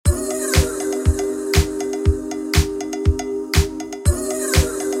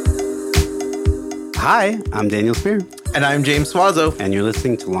Hi, I'm Daniel Spear. And I'm James Swazo. And you're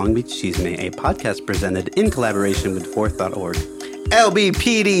listening to Long Beach Chisme, a podcast presented in collaboration with Forth.org.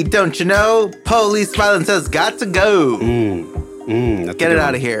 LBPD, don't you know? Police violence has got to go. Get it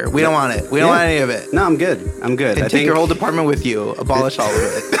out of here. We don't want it. We don't want any of it. No, I'm good. And take your whole department with you. Abolish all of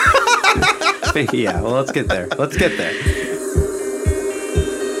it. Yeah, well, let's get there.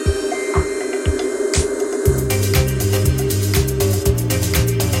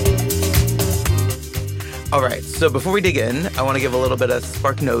 All right, so before we dig in, I want to give a little bit of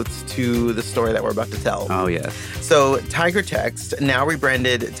spark notes to the story that we're about to tell. Oh, yes. So Tiger Text, now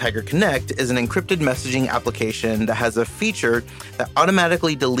rebranded Tiger Connect, is an encrypted messaging application that has a feature that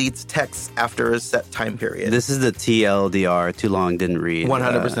automatically deletes texts after a set time period. This is the TLDR, too long didn't read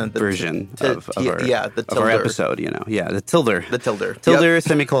 100% version of our episode, you know. Yeah, the tilder. The tilder. Tilder,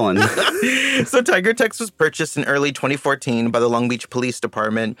 semicolon. So Tiger Text was purchased in early 2014 by the Long Beach Police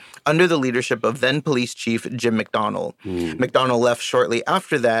Department under the leadership of then Police Chief Jim McDonnell. McDonnell left shortly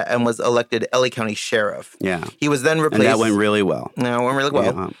after that and was elected LA County Sheriff. Yeah. He was then replaced... And that went really well. No, it went really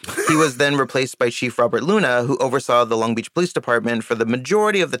well. Yeah. He was then replaced by Chief Robert Luna, who oversaw the Long Beach Police Department for the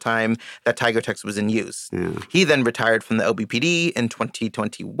majority of the time that Tiger Text was in use. Yeah. He then retired from the LBPD in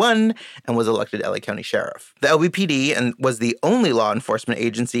 2021 and was elected LA County Sheriff. The LBPD was the only law enforcement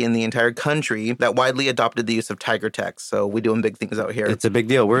agency in the entire country that widely adopted the use of Tiger Text, so we're doing big things out here. It's a big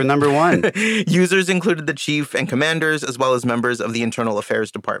deal. We're number one. Users included the chief and commanders, as well as members of the Internal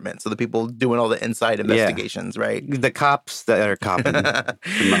Affairs Department, so the people doing all the inside investigations, right? The cops that are copping the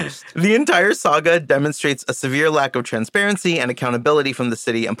most. The entire saga demonstrates a severe lack of transparency and accountability from the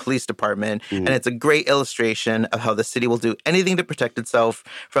city and police department, and it's a great illustration of how the city will do anything to protect itself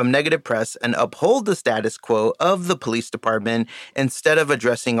from negative press and uphold the status quo of the police department instead of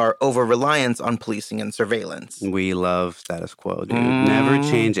addressing our over-reliance on policing and surveillance. We love status quo, dude. Never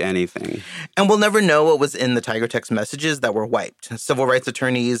change anything. And we'll never know what was in the Tiger Text messages that were wiped. Civil rights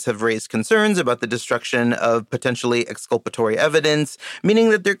attorneys have raised concerns about the destruction of potentially exculpatory evidence, meaning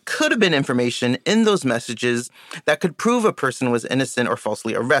that there could have been information in those messages that could prove a person was innocent or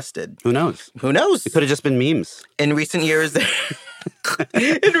falsely arrested. Who knows? It could have just been memes. In recent years,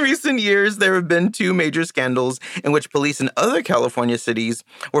 there have been two major scandals in which police in other California cities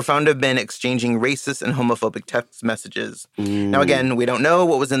were found to have been exchanging racist and homophobic text messages. Now, again, we don't know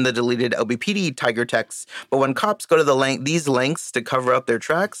what was in the deleted LBPD Tiger texts, but when cops go to these lengths to cover up their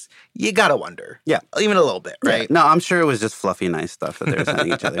tracks, you gotta wonder. Yeah. Even a little bit, right? Yeah. No, I'm sure it was just fluffy, nice stuff that they were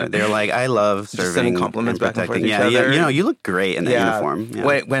sending each other. They're like, I love serving. Just sending compliments back and forth to each other. Yeah, you know, you look great in that uniform.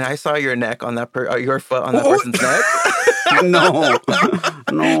 Yeah. When I saw your neck on that your foot on that person's neck...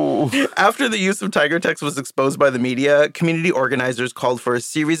 No. After the use of Tiger Text was exposed by the media, community organizers called for a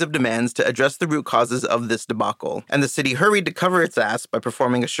series of demands to address the root causes of this debacle. And the city hurried to cover its ass by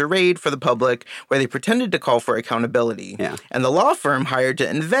performing a charade for the public where they pretended to call for accountability. Yeah. And the law firm hired to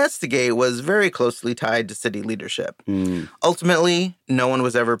investigate was very closely tied to city leadership. Ultimately, no one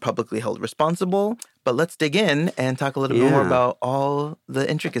was ever publicly held responsible. But let's dig in and talk a little bit more about all the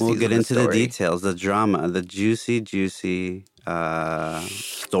intricacies of the story. We'll get into the details, the drama, the juicy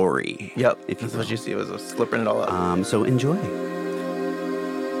story. Yep. That's what you see. It was slipping it all up. So enjoy.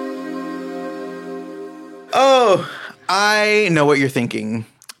 Oh, I know what you're thinking.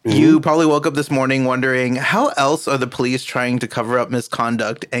 You probably woke up this morning wondering, how else are the police trying to cover up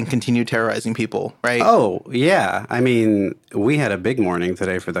misconduct and continue terrorizing people, right? Oh, yeah. I mean, we had a big morning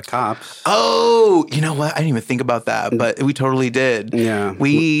today for the cops. Oh, you know what? I didn't even think about that, but we totally did. Yeah.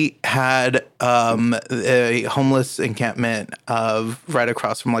 We had a homeless encampment right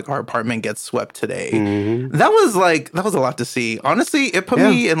across from our apartment get swept today. That was a lot to see. Honestly, it put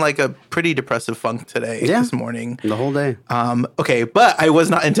me in a pretty depressive funk today, this morning. The whole day. Okay, but I was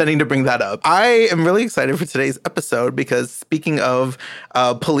not intending to bring that up. I am really excited for today's episode because speaking of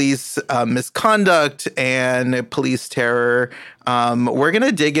police misconduct and police terror, we're going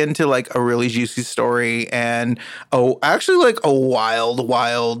to dig into a really juicy story and actually a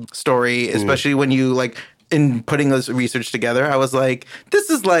wild story, especially when you in putting this research together, I was like, this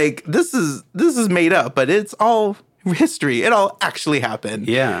is made up, but it's all history. It all actually happened.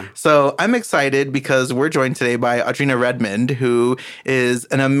 Yeah. So I'm excited because we're joined today by Audrina Redmond, who is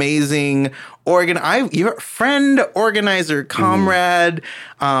an amazing your friend, organizer, comrade.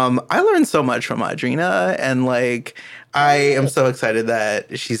 I learned so much from Audrina, and I am so excited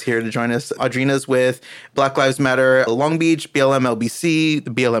that she's here to join us. Audrina's with Black Lives Matter Long Beach, BLM LBC,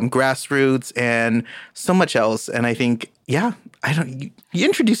 the BLM Grassroots, and so much else. And I think, you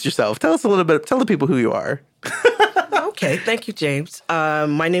introduce yourself. Tell us a little bit, tell the people who you are. Okay, thank you, James.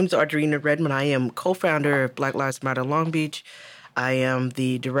 My name is Audrina Redmond. I am co-founder of Black Lives Matter Long Beach. I am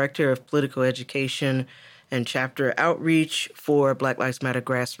the Director of Political Education and Chapter Outreach for Black Lives Matter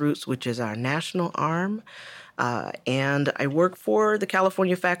Grassroots, which is our national arm. And I work for the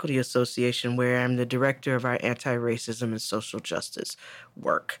California Faculty Association, where I'm the director of our anti-racism and social justice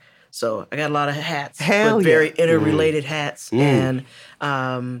work. So I got a lot of hats, but very interrelated hats and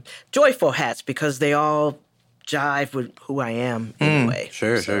joyful hats because they all jive with who I am anyway.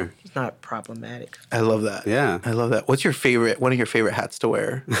 Sure. It's not problematic. I love that. Yeah. I love that. What's one of your favorite hats to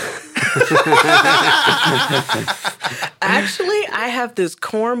wear? Actually, I have this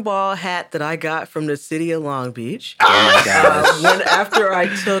cornball hat that I got from the city of Long Beach. Oh my gosh. After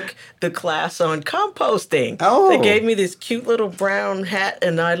I took the class on composting. They gave me this cute little brown hat,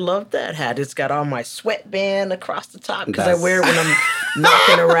 and I love that hat. It's got all my sweatband across the top because I wear it when I'm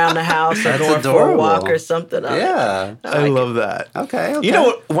knocking around the house or going for a walk or something. I love that. Okay. You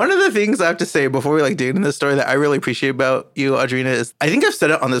know, one of the things I have to say before we dig into this story that I really appreciate about you, Audrina, is I think I've said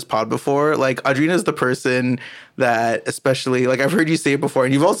it on this pod before. Like, Audrina is the person that, especially, like, I've heard you say it before,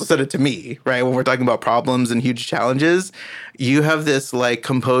 and you've also said it to me, right? When we're talking about problems and huge challenges, you have this, like,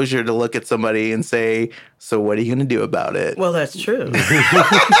 composure to look at somebody and say, so what are you going to do about it? Well, that's true.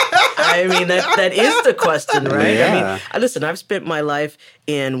 I mean, that is the question, right? Yeah. I mean, listen, I've spent my life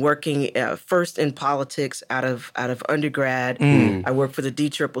in working first in politics out of undergrad. I worked for the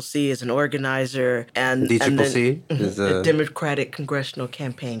DCCC as an organizer. And DCCC is the Democratic Congressional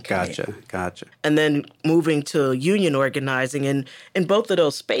Campaign Committee. Gotcha. And then moving to union organizing. And in both of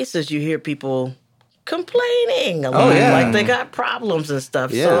those spaces, you hear people complaining a lot, like they got problems and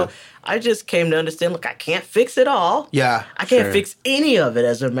stuff. Yeah. So I just came to understand, look, I can't fix it all. Yeah. I can't fix any of it,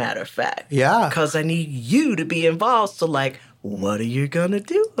 as a matter of fact. Yeah. Because I need you to be involved. So, like, what are you going to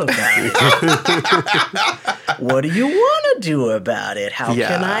do about it? What do you want to do about it? How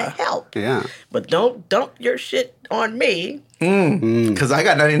can I help? Yeah. But don't dump your shit on me. Because I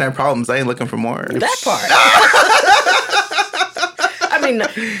got 99 problems. I ain't looking for more. That part. I mean,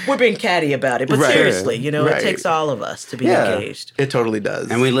 we're being catty about it, but seriously, it takes all of us to be engaged. It totally does.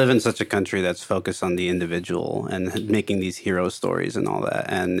 And we live in such a country that's focused on the individual and making these hero stories and all that.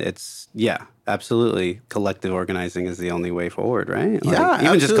 And it's, absolutely. Collective organizing is the only way forward, right?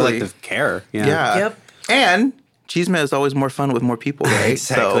 Even just collective care. Yeah. Yep. And Chisme is always more fun with more people, right?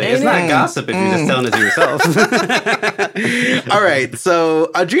 Exactly. It's not gossip if you're just telling it to yourself. All right.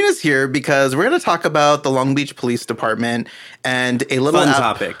 So Audrina's here because we're going to talk about the Long Beach Police Department and a little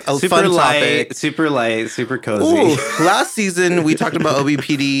topic. Super light, super cozy. Ooh, last season, we talked about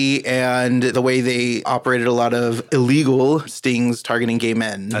OBPD and the way they operated a lot of illegal stings targeting gay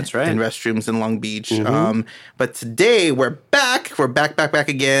men. That's right. In restrooms in Long Beach. But today, we're back. We're back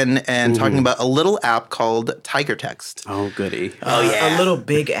again and talking about a little app called Tiger Text. Oh, goody. Oh, yeah. A little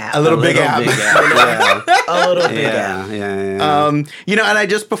big app. A little big app. A little big app. Yeah. And I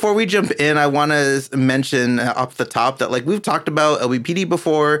just, before we jump in, I want to mention off the top that, like, we've talked about LBPD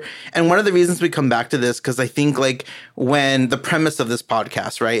before. And one of the reasons we come back to this, because I think, like, when the premise of this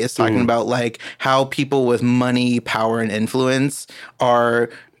podcast, right, is talking about, like, how people with money, power, and influence are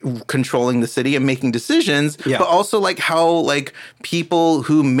controlling the city and making decisions, but also like how like people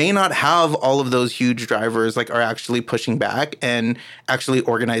who may not have all of those huge drivers like are actually pushing back and actually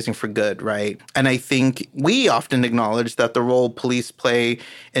organizing for good, right? And I think we often acknowledge that the role police play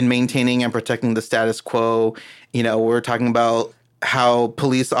in maintaining and protecting the status quo, we're talking about how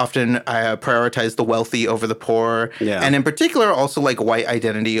police often prioritize the wealthy over the poor. Yeah. And in particular, also like white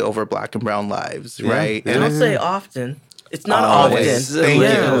identity over Black and brown lives, right? And I'll say often. It's not always. often.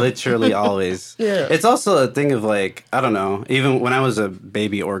 Literally always. It's also a thing of like, I don't know, even when I was a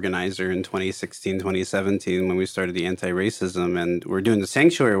baby organizer in 2016, 2017, when we started the anti-racism and we're doing the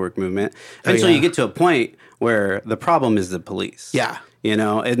sanctuary work movement, eventually you get to a point where the problem is the police. Yeah.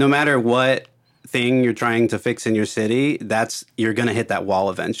 And no matter what thing you're trying to fix in your city, you're going to hit that wall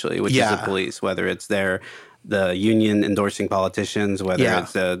eventually, which is the police, whether it's the union endorsing politicians, whether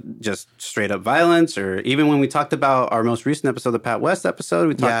it's just straight up violence, or even when we talked about our most recent episode, the Pat West episode,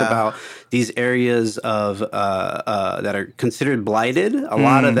 we talked about these areas of that are considered blighted, a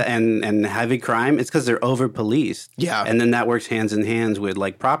lot of and heavy crime. It's because they're over policed. Yeah. And then that works hands in hands with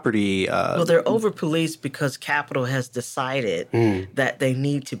like property. Well, they're over policed because capital has decided that they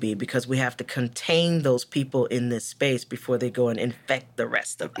need to be, because we have to contain those people in this space before they go and infect the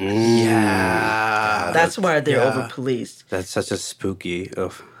rest of us. Yeah. That's why why they're over-policed. That's such a spooky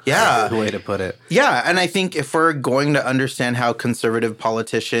way to put it. Yeah, and I think if we're going to understand how conservative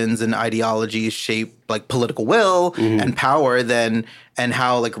politicians and ideologies shape like political will and power, then and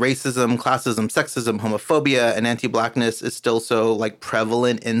how like racism, classism, sexism, homophobia, and anti-Blackness is still so like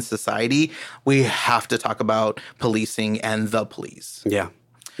prevalent in society, we have to talk about policing and the police. Yeah.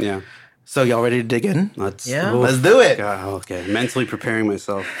 Yeah. So y'all ready to dig in? Let's do it. God, okay. Mentally preparing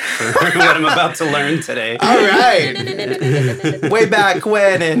myself for what I'm about to learn today. All right. Way back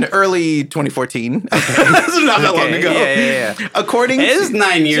when in early 2014. This is not that long ago. Yeah. According it is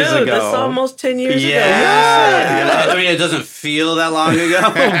 9 years ago. That's almost 10 years ago. Yeah. I mean, it doesn't feel that long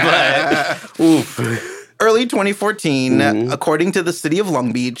ago, but oof. Early 2014, according to the city of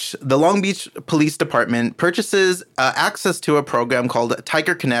Long Beach, the Long Beach Police Department purchases access to a program called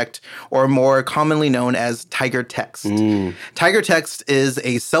Tiger Connect, or more commonly known as Tiger Text. Tiger Text is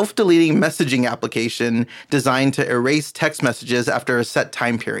a self-deleting messaging application designed to erase text messages after a set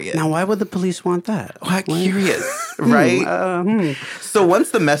time period. Now, why would the police want that? Well, curious, right? So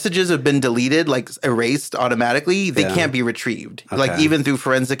once the messages have been deleted, like erased automatically, they can't be retrieved. Okay. Like even through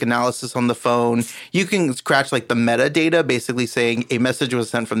forensic analysis on the phone, you can scratch like the metadata, basically saying a message was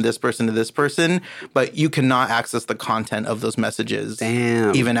sent from this person to this person, but you cannot access the content of those messages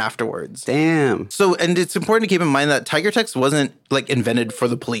even afterwards. So, and it's important to keep in mind that Tiger Text wasn't like invented for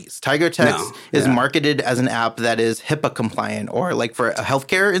the police. Tiger Text is marketed as an app that is HIPAA compliant, or like for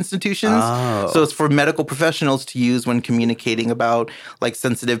healthcare institutions. So it's for medical professionals to use when communicating about like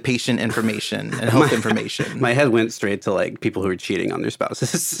sensitive patient information and health information. My head went straight to like people who are cheating on their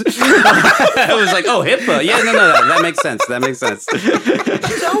spouses. I was like, oh, HIPAA. Yeah, no, that makes sense.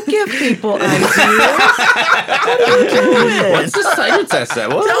 Don't give people ideas. What are you doing? What's the Tiger Text?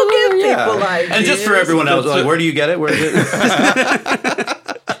 Don't give people ideas. And just for everyone else, like, where do you get it? Where is it?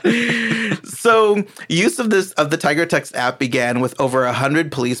 So, use of the Tiger Text app began with over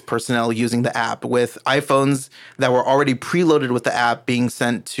 100 police personnel using the app, with iPhones that were already preloaded with the app being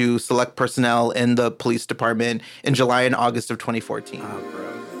sent to select personnel in the police department in July and August of 2014. Oh, bro.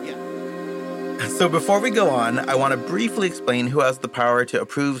 So before we go on, I want to briefly explain who has the power to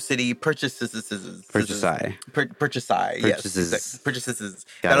approve city purchases. Purchases. Yes. Purchases.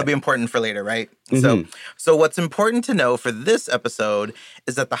 That'll be important for later, right? So what's important to know for this episode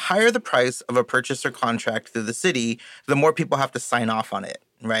is that the higher the price of a purchase or contract through the city, the more people have to sign off on it.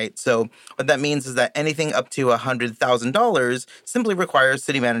 Right. So what that means is that anything up to $100,000 simply requires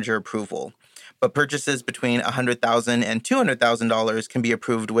city manager approval. But purchases between $100,000 and $200,000 can be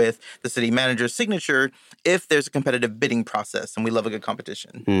approved with the city manager's signature if there's a competitive bidding process, and we love a good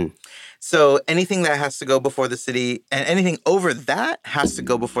competition. So anything that has to go before the city, and anything over that has to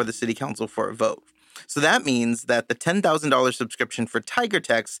go before the city council for a vote. So that means that the $10,000 subscription for Tiger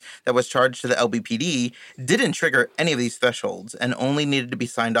Text that was charged to the LBPD didn't trigger any of these thresholds and only needed to be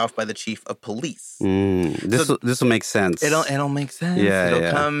signed off by the chief of police. This will make sense. It'll make sense. It'll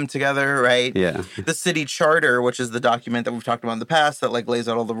come together, right? Yeah. The city charter, which is the document that we've talked about in the past that like lays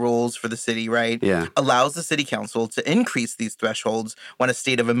out all the rules for the city, right? Yeah. Allows the city council to increase these thresholds when a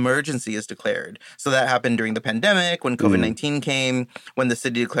state of emergency is declared. So that happened during the pandemic, when COVID-19 came, when the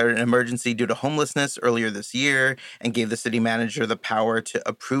city declared an emergency due to homelessness earlier this year, and gave the city manager the power to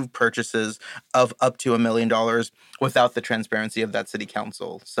approve purchases of up to $1 million without the transparency of that city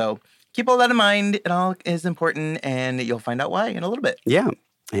council. So keep all that in mind. It all is important, and you'll find out why in a little bit. Yeah,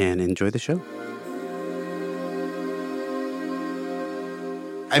 and enjoy the show.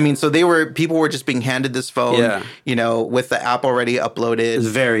 I mean, so people were just being handed this phone, with the app already uploaded. It was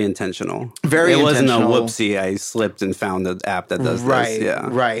very intentional. It wasn't a whoopsie. I slipped and found the app that does this. Yeah.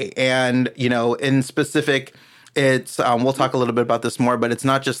 Right. And, in specific, it's, we'll talk a little bit about this more, but it's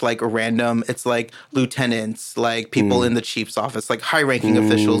not just like random. It's like lieutenants, like people in the chief's office, like high-ranking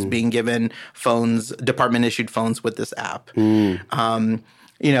officials being given phones, department-issued phones with this app. And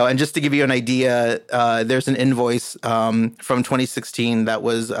just to give you an idea, there's an invoice from 2016 that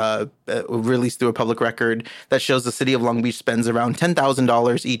was released through a public record that shows the city of Long Beach spends around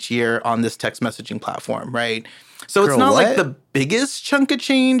 $10,000 each year on this text messaging platform, right? So it's not like the biggest chunk of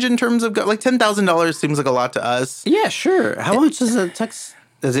change in terms of like $10,000 seems like a lot to us. Yeah, sure. How much is a text?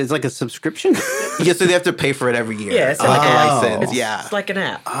 Is it like a subscription? Yeah, so they have to pay for it every year. Yeah, it's like a license. It's like an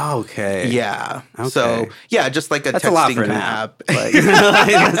app. Oh, okay. Yeah. Okay. So, just like a that's texting a lot for an app. Like,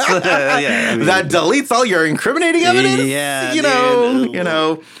 that deletes all your incriminating evidence. Yeah, you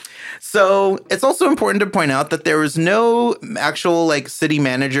know. So it's also important to point out that there was no actual like city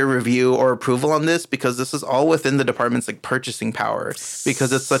manager review or approval on this because this is all within the department's like purchasing power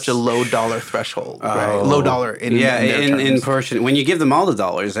because it's such a low dollar threshold, right? Low dollar in portion. When you give them all the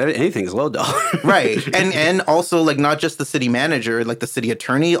dollars, anything's low dollar. Right. And also like not just the city manager, like the city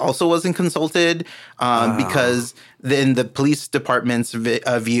attorney also wasn't consulted because in the police department's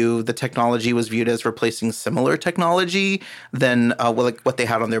view, the technology was viewed as replacing similar technology than what they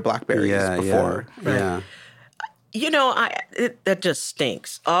had on their Blackberries before. Yeah. You know, that just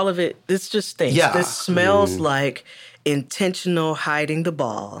stinks. All of it, this just stinks. Yeah. This smells like intentional hiding the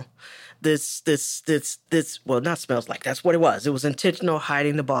ball. This, well, not smells like, that's what it was. It was intentional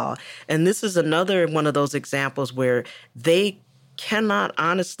hiding the ball. And this is another one of those examples where they cannot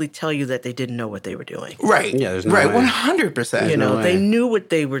honestly tell you that they didn't know what they were doing. Right. Yeah, there's no right. way. 100%. You know, way. they knew what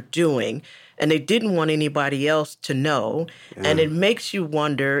they were doing and they didn't want anybody else to know. Yeah. And it makes you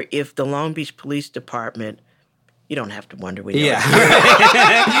wonder if the Long Beach Police Department, you don't have to wonder. We know.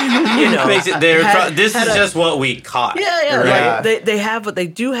 Yeah. You know, this is just what we caught. Yeah. Right? Like they have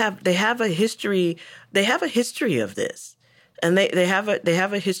a history. They have a history of this. And they have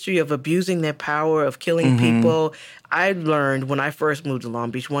a history of abusing their power, of killing people. I learned when I first moved to Long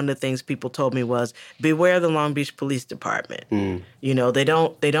Beach, one of the things people told me was, beware the Long Beach Police Department. You know, they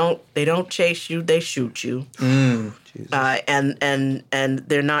don't chase you, they shoot you. And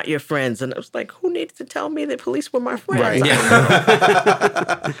they're not your friends. And I was like, who needs to tell me that police were my friends? Right.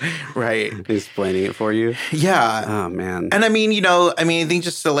 I Right. Explaining it for you. Yeah. Oh, man. And I think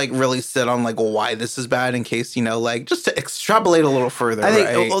just to like really sit on like why this is bad in case, you know, like just to extrapolate a little further. I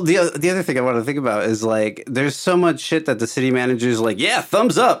think right? the other thing I want to think about is like there's so much shit that the city manager's like, yeah,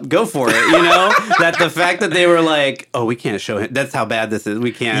 thumbs up, go for it, you know? That the fact that they were like, oh, we can't show him, that's how bad this is,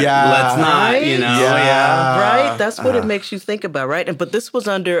 we can't, let's not, you know? Yeah. Right? That's what it makes you think about, right? But this was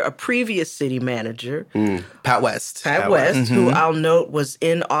under a previous city manager, Pat West. Pat West, who I'll note was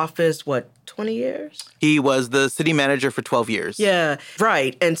in office, 20 years? He was the city manager for 12 years. Yeah,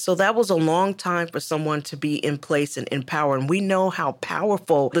 right. And so that was a long time for someone to be in place and in power. And we know how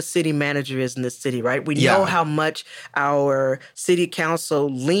powerful the city manager is in this city, right? We know how much our city council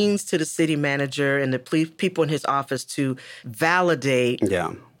leans to the city manager and the people in his office to validate.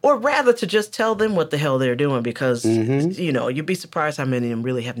 Yeah. Or rather to just tell them what the hell they're doing because, you know, you'd be surprised how many of them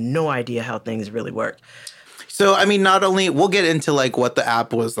really have no idea how things really work. So, I mean, not only we'll get into like what the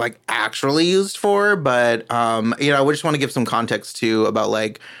app was like actually used for, but you know, we just want to give some context too about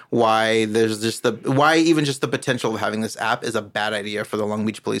like why there's just why even just the potential of having this app is a bad idea for the Long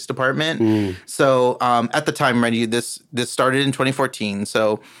Beach Police Department. So, at the time, Reggie, this started in 2014.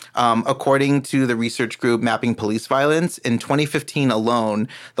 So, according to the research group Mapping Police Violence, in 2015 alone,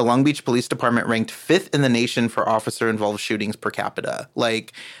 the Long Beach Police Department ranked 5th in the nation for officer-involved shootings per capita.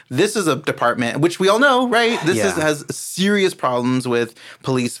 Like, this is a department which we all know, right? This has serious problems with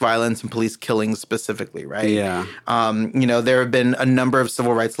police violence and police killings specifically, right? Yeah. You know, there have been a number of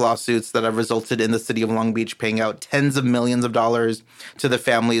civil rights lawsuits that have resulted in the city of Long Beach paying out tens of millions of dollars to the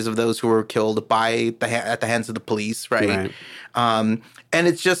families of those who were killed at the hands of the police, right? And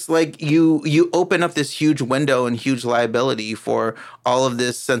it's just like you open up this huge window and huge liability for all of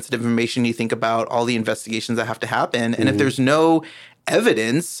this sensitive information. You think about all the investigations that have to happen. And if there's no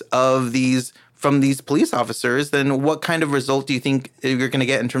evidence of these from these police officers, then what kind of result do you think you're going to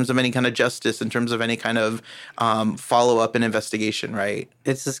get in terms of any kind of justice, in terms of any kind of follow-up and investigation, right?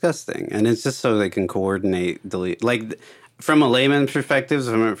 It's disgusting. And it's just so they can coordinate, delete. Like, from a layman's perspective,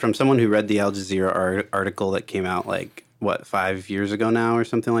 from someone who read the Al Jazeera article that came out, 5 years ago now or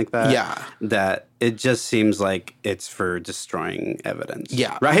something like that? Yeah. That it just seems like it's for destroying evidence.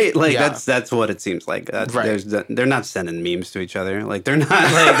 Yeah. Right? That's what it seems like. Right. They're not sending memes to each other. Like, they're not,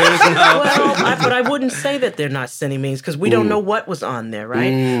 there's no... But I wouldn't say that they're not sending memes because we don't know what was on there,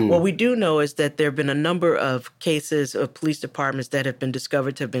 right? What we do know is that there have been a number of cases of police departments that have been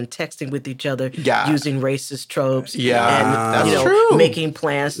discovered to have been texting with each other using racist tropes and that's true. making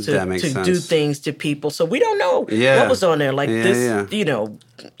plans to do things to people. So we don't know what was on there.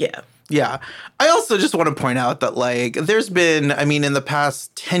 Yeah. I also just want to point out that, there's been, in the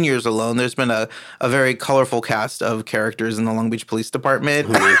past 10 years alone, there's been a very colorful cast of characters in the Long Beach Police Department.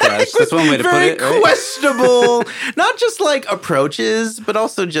 Oh my gosh. That's one way to put it. Very questionable, not just, approaches, but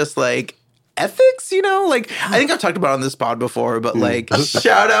also just, ethics, you know? Like, I think I've talked about it on this pod before, but like,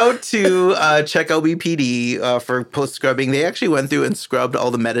 shout out to Check LBPD for post scrubbing. They actually went through and scrubbed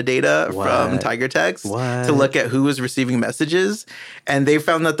all the metadata from Tiger Text to look at who was receiving messages. And they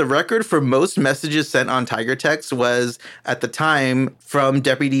found that the record for most messages sent on Tiger Text was, at the time, from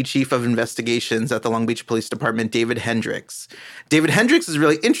Deputy Chief of Investigations at the Long Beach Police Department, David Hendricks. David Hendricks is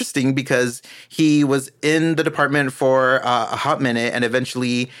really interesting because he was in the department for a hot minute and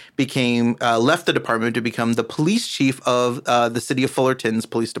eventually became left the department to become the police chief of the city of Fullerton's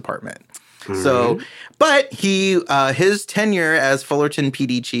police department. So, but his tenure as Fullerton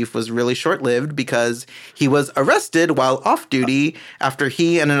PD chief was really short-lived because he was arrested while off duty after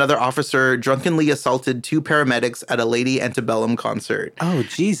he and another officer drunkenly assaulted 2 paramedics at a Lady Antebellum concert. Oh,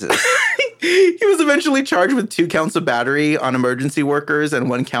 Jesus. He was eventually charged with 2 counts of battery on emergency workers and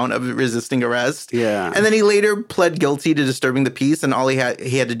 1 count of resisting arrest. Yeah. And then he later pled guilty to disturbing the peace, and all he had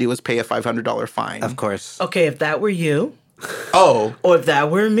to do was pay a $500 fine. Of course. Okay, if that were you, or if that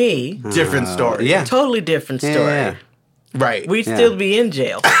were me, different story. Yeah. totally different story. Yeah. Right. We'd still be in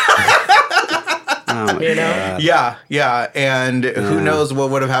jail. Oh my You know? God. Yeah. And who knows what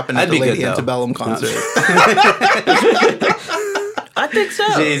would have happened at That'd the be Lady good, though. Antebellum concert. I think so.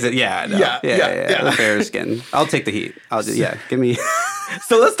 Jesus. Yeah. No. Yeah. The fair skin. I'll take the heat. Give me.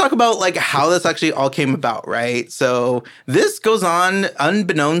 So let's talk about like how this actually all came about, right? So this goes on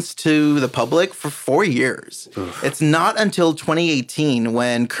unbeknownst to the public for 4 years. Oof. It's not until 2018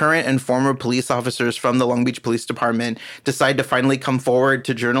 when current and former police officers from the Long Beach Police Department decide to finally come forward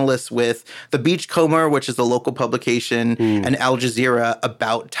to journalists with the Beachcomber, which is the local publication, and Al Jazeera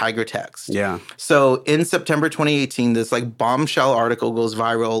about Tiger Text. Yeah. So in September 2018, this like bombshell article goes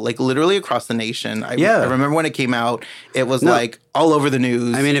viral, like literally across the nation. I remember when it came out, it was like all over the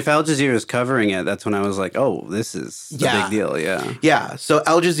news. I mean, if Al Jazeera is covering it, that's when I was like, oh, this is the big deal. Yeah. Yeah. So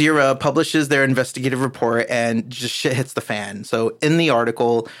Al Jazeera publishes their investigative report and just shit hits the fan. So in the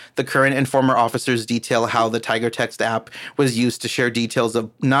article, the current and former officers detail how the Tiger Text app was used to share details of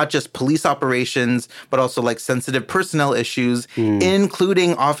not just police operations, but also like sensitive personnel issues,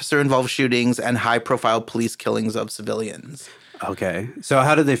 including officer-involved shootings and high-profile police killings of civilians. Okay. So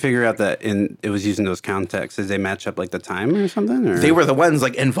how did they figure out that it was using those contexts? Did they match up like the time or something? Or? They were the ones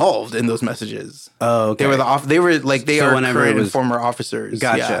like involved in those messages. Oh, okay. They are current and former officers.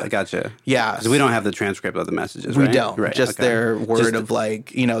 Gotcha. Yeah. Because we don't have the transcript of the messages, We right? don't. Right. Just their word of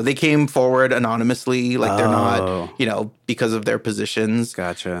like, they came forward anonymously. Like they're not, because of their positions.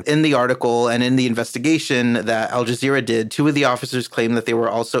 Gotcha. In the article and in the investigation that Al Jazeera did, 2 of the officers claimed that they were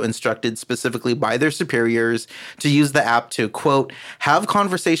also instructed specifically by their superiors to use the app to, quote, have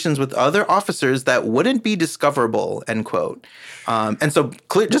conversations with other officers that wouldn't be discoverable, end quote. And so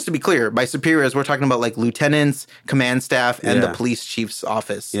just to be clear, by superiors, we're talking about like lieutenants, command staff, and the police chief's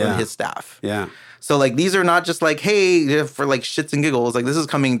office and his staff. Yeah. So like these are not just like, hey, for like shits and giggles. Like this is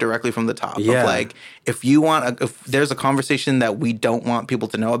coming directly from the top. Yeah. Of like if there's a conversation that we don't want people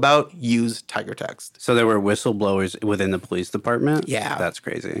to know about, use Tiger Text. So there were whistleblowers within the police department? Yeah. That's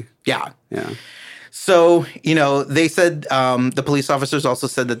crazy. Yeah. Yeah. So, they said the police officers also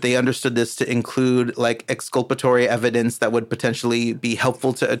said that they understood this to include like exculpatory evidence that would potentially be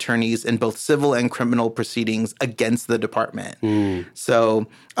helpful to attorneys in both civil and criminal proceedings against the department. So,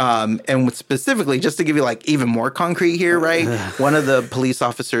 and specifically, just to give you like even more concrete here, right? One of the police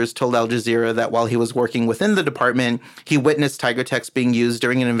officers told Al Jazeera that while he was working within the department, he witnessed Tiger Text being used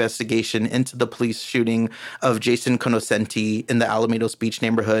during an investigation into the police shooting of Jason Conoscenti in the Alamitos Beach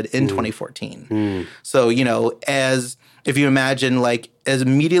neighborhood in 2014. So, as if you imagine, like, as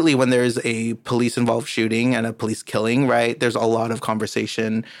immediately when there's a police-involved shooting and a police killing, right, there's a lot of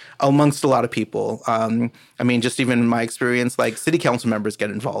conversation amongst a lot of people. I mean, just even in my experience, like, city council members get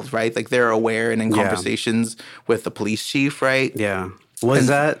involved, right? Like, they're aware and in conversations with the police chief, right? Yeah. Was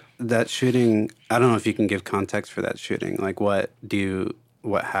that shooting, I don't know if you can give context for that shooting. Like, what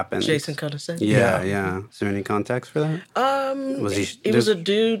happened? Jason Conoscenti? Yeah. Is there any context for that? It was a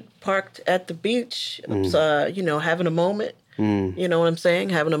dude parked at the beach, having a moment. You know what I'm saying?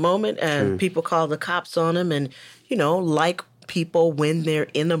 Having a moment. And people call the cops on him. And, like people when they're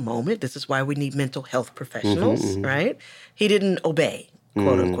in a moment, this is why we need mental health professionals, right? He didn't obey,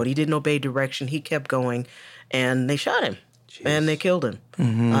 quote unquote. He didn't obey direction. He kept going. And they shot him. And they killed him.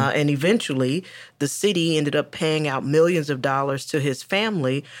 And eventually, the city ended up paying out millions of dollars to his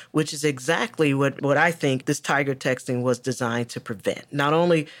family, which is exactly what I think this Tiger Texting was designed to prevent. Not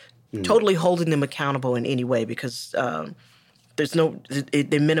only totally holding them accountable in any way, because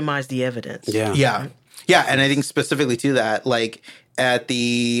they minimize the evidence. Yeah. And I think specifically to that, like,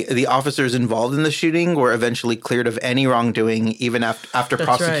 the officers involved in the shooting were eventually cleared of any wrongdoing, even after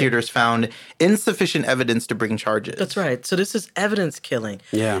prosecutors found insufficient evidence to bring charges. That's right. So this is evidence killing.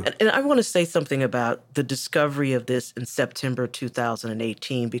 Yeah. And I want to say something about the discovery of this in September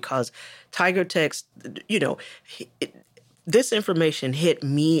 2018, because Tiger Text, this information hit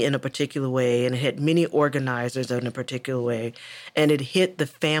me in a particular way, and it hit many organizers in a particular way, and it hit the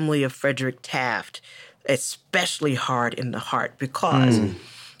family of Frederick Taft especially hard in the heart, because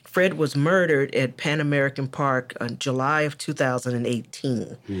Fred was murdered at Pan American Park in July of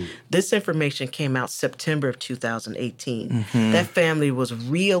 2018. This information came out September of 2018. That family was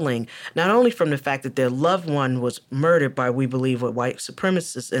reeling, not only from the fact that their loved one was murdered by, we believe, a white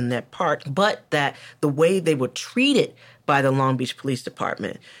supremacist in that park, but that the way they were treated by the Long Beach Police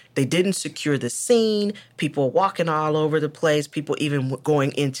Department. They didn't secure the scene. People walking all over the place. People even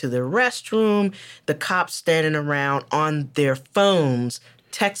going into the restroom. The cops standing around on their phones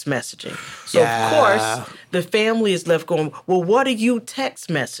text messaging. So, of course, the family is left going, well, what are you text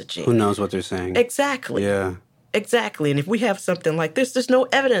messaging? Who knows what they're saying? Exactly. Yeah. Exactly. And if we have something like this, there's no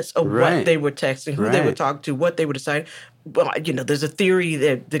evidence of what they were texting, who they were talking to, what they were deciding. Well, there's a theory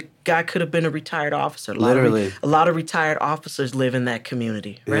that the guy could have been a retired officer. A lot of retired officers live in that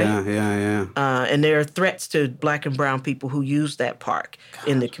community, right? Yeah. And there are threats to Black and brown people who use that park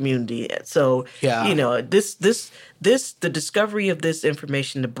in the community. So, the discovery of this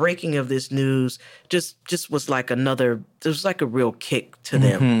information, the breaking of this news, just was like it was like a real kick to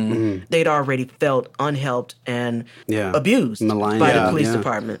them. They'd already felt unhelped and abused maligned by the police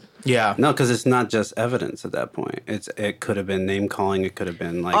department. Yeah. No, because it's not just evidence at that point. It could have been name calling. It could have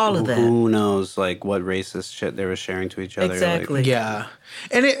been like all of that. Who knows like what racist shit they were sharing to each other. Exactly. Yeah.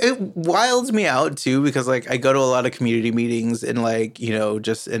 And it wilds me out too, because like I go to a lot of community meetings and like,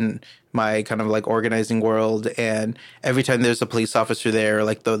 just in my kind of like organizing world, and every time there's a police officer there,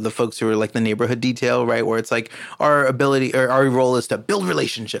 like the folks who are like the neighborhood detail, right, where it's like our ability or our role is to build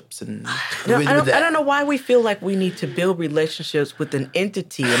relationships and I don't know why we feel like we need to build relationships with an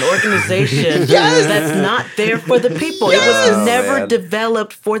entity, an organization that's not there for the people. It was never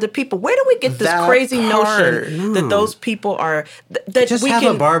developed for the people. Where do we get this crazy notion that those people are that just we have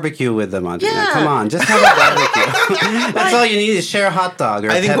can a barbecue with them, Audrina. Come on, just have a barbecue. That's all you need is share a hot dog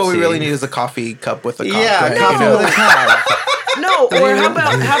or I think Pepsi. what we really need is a coffee cup with a cock. Yeah, right? coffee with a cock. No, or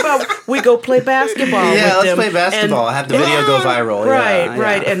how about we go play basketball with them? Let's play basketball. Have the video go viral.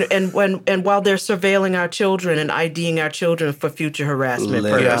 Right. And while they're surveilling our children and IDing our children for future harassment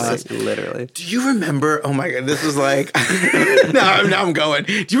purposes. Literally. Do you remember? Oh my God, this is like now I'm going.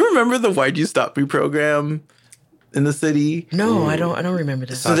 Do you remember the Why'd You Stop Me program in the city? No, I don't remember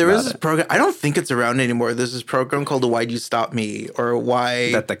that. So there was this program. I don't think it's around anymore. There's this program called the Why'd You Stop Me, or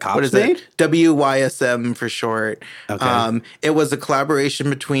Why that the cops what is made? it? WYSM for short. Okay. It was a collaboration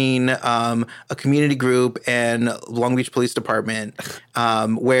between a community group and Long Beach Police Department,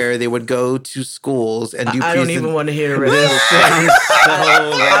 where they would go to schools and do. I don't even want to hear the rest. This sounds so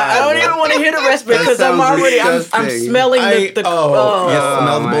bad. I don't even want to hear the rest because I'm already I'm smelling the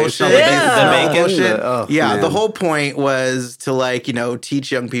smell the bullshit. The bacon. The whole point was to like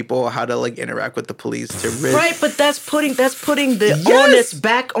teach young people how to like interact with the police to right, but that's putting the onus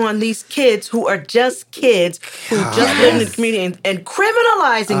back on these kids who are just kids who just live in the community and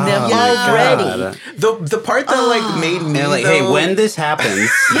criminalizing them already. The part that like made me like, hey, when this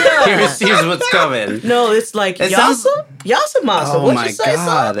happens, here's what's coming. No, it's like Yasa Masa. Oh my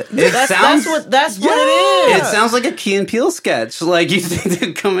God! That's what it is. It sounds like a Key and Peele sketch. Like you think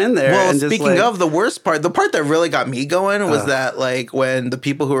they'd come in there. Well, and just speaking of the worst part, the part that really got me going was that like when the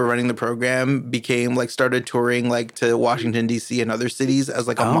people who were running the program became like started touring like to Washington D.C. and other cities as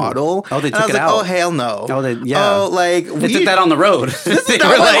like a model. Oh, they took and I was it like, out. Oh hell no! They took that on the road. This is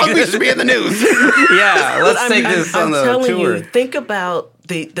not why Long Beach should be in the news. Let's take this on the tour. I'm telling you, think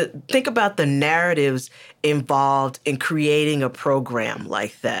about the narratives involved in creating a program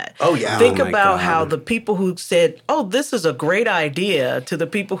like that. Oh, yeah. Think about how the people who said, oh, this is a great idea, to the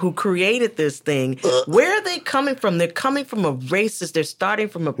people who created this thing, where are they coming from? They're coming from a racist, they're starting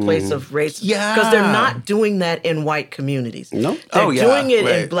from a place of racism. Yeah. Because they're not doing that in white communities. Nope. They're doing it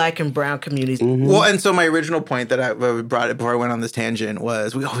in Black and brown communities. Well, and so my original point that I brought it before I went on this tangent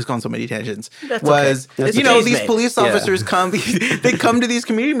was, we always go on so many tangents, these police officers come to these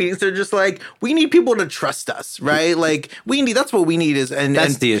community meetings, they're just like, we need people to trust us, right? Like that's what we need is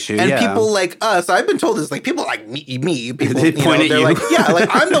that's the issue. And people like us, I've been told this, like people like me people they point at they're you. like, like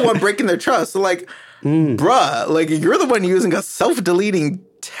I'm the one breaking their trust. So like, bruh, like you're the one using a self-deleting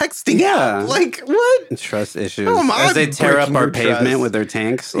texting app. Like, what? Trust issues. As they tear up our pavement with their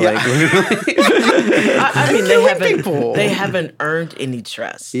tanks. Yeah. Like, I mean, they haven't earned any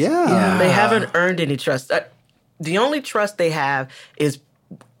trust. Yeah. They haven't earned any trust. The only trust they have is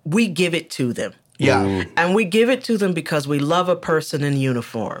we give it to them. Yeah. And we give it to them because we love a person in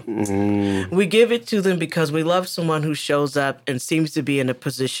uniform. We give it to them because we love someone who shows up and seems to be in a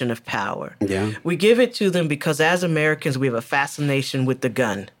position of power. Yeah. We give it to them because as Americans, we have a fascination with the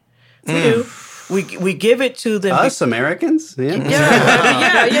gun. We do. We give it to them. Us Americans? Yeah.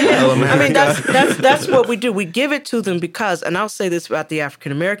 I mean, that's what we do. We give it to them because, and I'll say this about the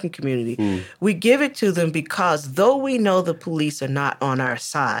African American community, we give it to them because though we know the police are not on our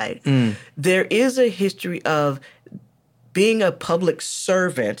side, there is a history of being a public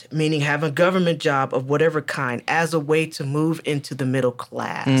servant, meaning having a government job of whatever kind, as a way to move into the middle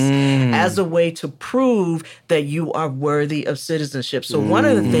class, as a way to prove that you are worthy of citizenship. So one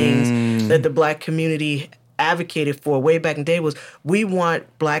of the things that the Black community advocated for way back in the day was we want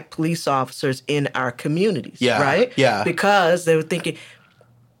Black police officers in our communities, right? Yeah. Because they were thinking,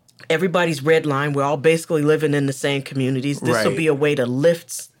 everybody's red line, we're all basically living in the same communities. This will be a way to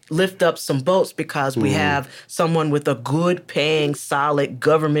lift up some boats because we have someone with a good paying, solid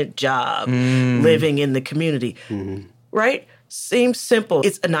government job living in the community. Right? Seems simple.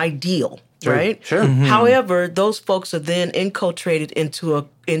 It's an ideal, right? Sure. However, those folks are then enculturated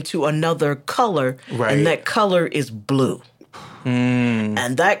into another color, and that color is blue.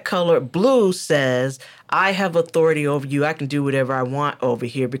 And that color, blue, says, I have authority over you. I can do whatever I want over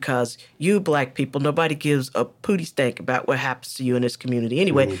here because you Black people, nobody gives a pooty stank about what happens to you in this community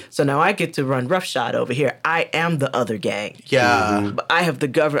anyway. So now I get to run roughshod over here. I am the other gang. Yeah. But I have the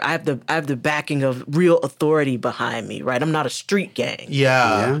government. I have the backing of real authority behind me. Right. I'm not a street gang.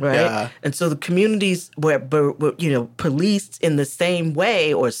 Yeah. Right. Yeah. And so the communities were policed in the same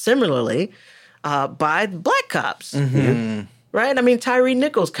way or similarly by Black cops. Right? I mean, Tyree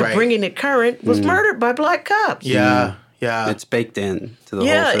Nichols, bringing it current, was murdered by Black cops. Yeah. Yeah. It's baked in to the whole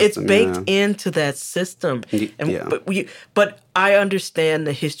Yeah, system. it's baked into that system. But I understand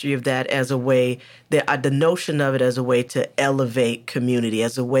the history of that as a way, the notion of it as a way to elevate community,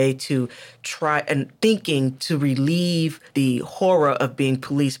 as a way to try and thinking to relieve the horror of being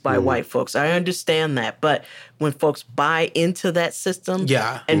policed by white folks. I understand that. But when folks buy into that system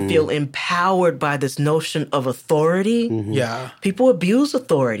and feel empowered by this notion of authority, people abuse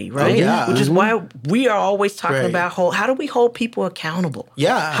authority, right? Which is why we are always talking about how do we hold people accountable?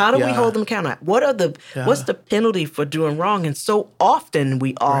 How do we hold them accountable? What's the penalty for doing wrong? And so often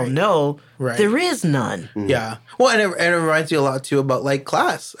we all know there is none. Yeah. Well, and it reminds you a lot, too, about, like,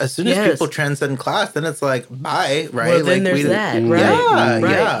 class. As soon as people transcend class, then it's like, bye, right? Well, then there's that,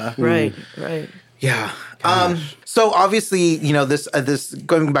 right? Right. Yeah. So obviously, this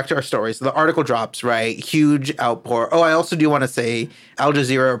going back to our stories, the article drops, right? Huge outpour. Oh, I also do want to say Al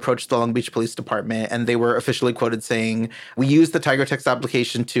Jazeera approached the Long Beach Police Department and they were officially quoted saying, we used the Tiger Text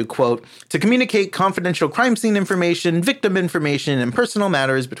application to, quote, to communicate confidential crime scene information, victim information, and personal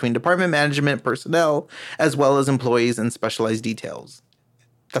matters between department management personnel, as well as employees and specialized details.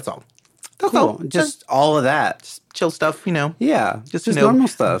 That's all. That's all. Just all of that. Just chill stuff, Yeah. Just normal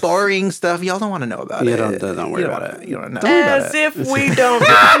stuff. Boring stuff. Y'all don't want to know about it. Don't worry about it. You don't know. As if we don't.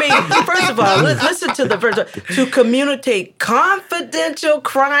 I mean, first of all, listen to the verse. To communicate confidential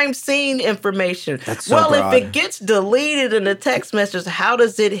crime scene information. That's so broad. If it gets deleted in the text message, how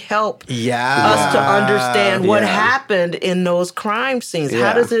does it help us to understand what happened in those crime scenes?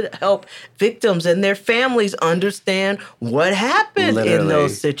 How does it help victims and their families understand what happened in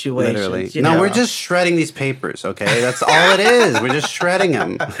those situations? Literally. No, we're just shredding these papers, okay? That's all it is. We're just shredding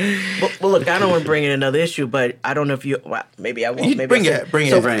them. Well, look, I don't want to bring in another issue, but I don't know if you. Well, maybe I won't. Maybe bring it. Bring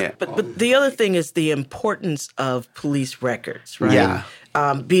it. But the other thing is the importance of police records, right? Yeah.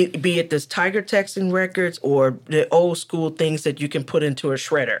 Be it this Tiger texting records or the old school things that you can put into a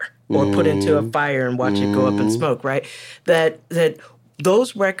shredder or put into a fire and watch it go up in smoke, right? That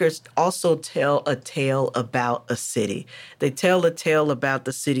those records also tell a tale about a city. They tell a tale about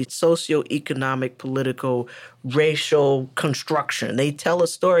the city's socioeconomic, political, racial construction. They tell a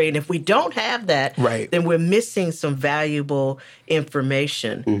story. And if we don't have that, then we're missing some valuable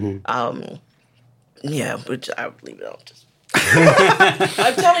information. Which I would leave it on.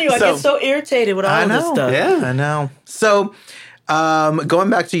 I'm telling you, I get so irritated with all of this stuff. Yeah, I know. So Going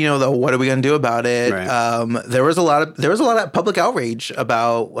back to, what are we going to do about it? Right. There was a lot of public outrage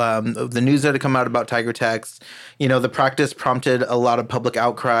about the news that had come out about Tiger Text. The practice prompted a lot of public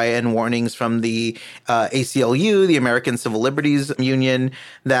outcry and warnings from the ACLU, the American Civil Liberties Union,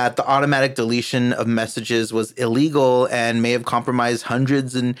 that the automatic deletion of messages was illegal and may have compromised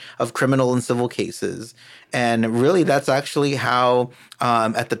hundreds of criminal and civil cases. And really, that's actually how,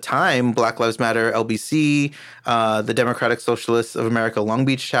 at the time, Black Lives Matter, LBC, the Democratic Socialists of America Long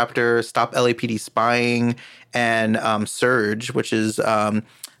Beach chapter, Stop LAPD Spying, and Surge, which is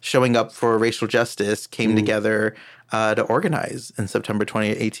showing up for racial justice, came together to organize in September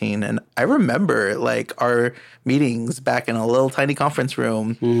 2018. And I remember our meetings back in a little tiny conference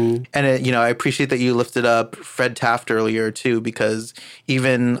room. And, I appreciate that you lifted up Fred Taft earlier, too, because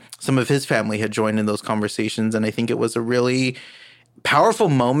even some of his family had joined in those conversations. And I think it was a really powerful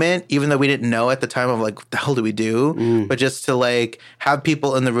moment, even though we didn't know at the time of what the hell do we do? But just to have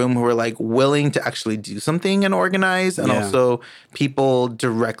people in the room who were willing to actually do something and organize, and also people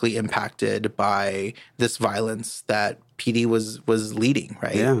directly impacted by this violence that PD was leading,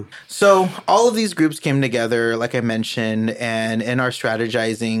 right? Yeah. So all of these groups came together, like I mentioned, and in our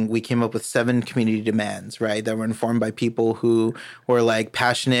strategizing, we came up with 7 community demands, right? That were informed by people who were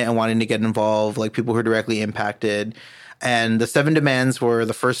passionate and wanting to get involved, people who were directly impacted. And the 7 demands were,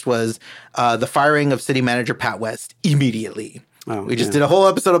 the first was the firing of city manager Pat West immediately. Oh, we just did a whole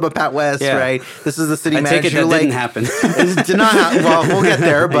episode about Pat West, right? This is the city manager. I take it that didn't happen. It did not happen. Well, we'll get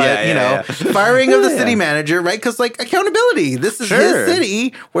there, but firing of the city manager, right? Because accountability. This is his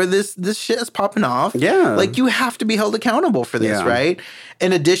city where this shit is popping off. Yeah, you have to be held accountable for this, right?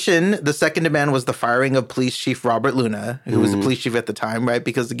 In addition, the second demand was the firing of Police Chief Robert Luna, who was the police chief at the time, right?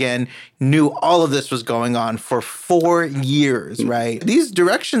 Because again, knew all of this was going on for 4 years, right? These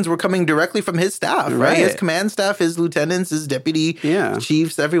directions were coming directly from his staff, right? His command staff, his lieutenants, his deputy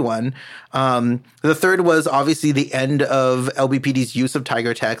chiefs, everyone. The third was obviously the end of LBPD's use of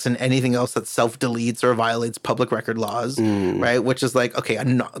Tiger Text and anything else that self-deletes or violates public record laws, right? Which is okay,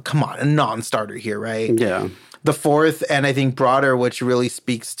 come on, a non-starter here, right? Yeah. The fourth, and I think broader, which really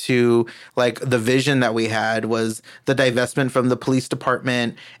speaks to the vision that we had, was the divestment from the police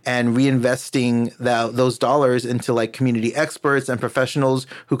department and reinvesting those dollars into community experts and professionals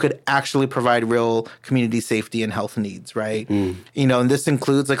who could actually provide real community safety and health needs, right? And this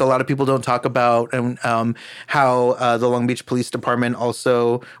includes a lot of people don't talk about how the Long Beach Police Department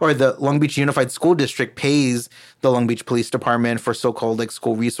also, or the Long Beach Unified School District pays the Long Beach Police Department for so-called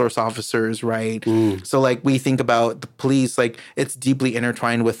school resource officers, right? So we think about the police, it's deeply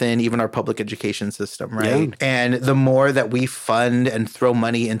intertwined within even our public education system, right? Yeah. And the more that we fund and throw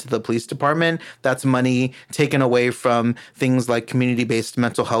money into the police department, that's money taken away from things like community-based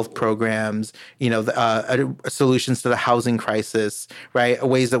mental health programs, solutions to the housing crisis, right?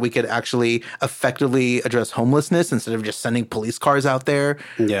 Ways that we could actually effectively address homelessness instead of just sending police cars out there,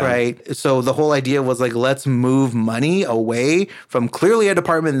 right? So the whole idea was let's move money away from clearly a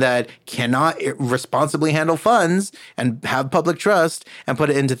department that cannot responsibly handle funds and have public trust, and put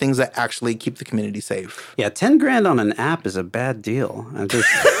it into things that actually keep the community safe. Yeah, $10,000 on an app is a bad deal. I'm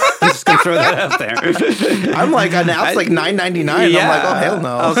just gonna throw that out there. I'm an app's $9.99. Yeah, I'm oh hell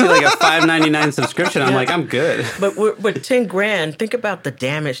no. I'll see a $5.99 subscription. I'm I'm good. But $10,000. Think about the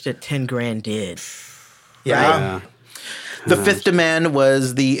damage that $10,000 did. Yeah. Right? The fifth demand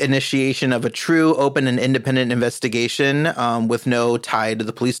was the initiation of a true, open, and independent investigation with no tie to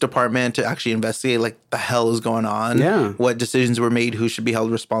the police department to actually investigate the hell is going on, what decisions were made, who should be held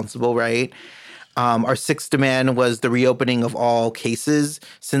responsible, right? Our sixth demand was the reopening of all cases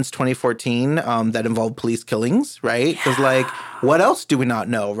since 2014 that involved police killings, right? Because what else do we not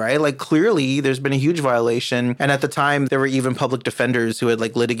know, right? Clearly there's been a huge violation. And at the time, there were even public defenders who had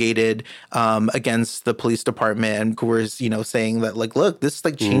litigated against the police department who were, saying that look, this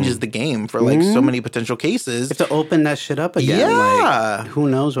changes the game for so many potential cases. You have to open that shit up again. Yeah. Who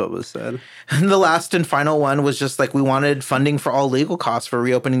knows what was said? And the last and final one was just we wanted funding for all legal costs for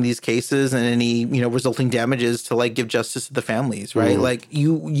reopening these cases and any, resulting damages to give justice to the families, right?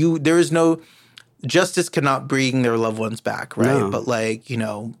 There is no justice cannot bring their loved ones back, right? No. But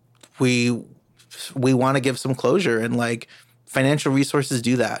we want to give some closure, and financial resources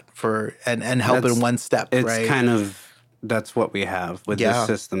do that and help in one step. It's right? kind of that's what we have with the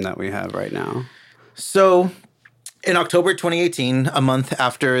system that we have right now. So In October 2018, a month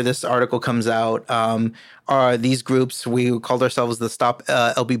after this article comes out, these groups, we called ourselves the Stop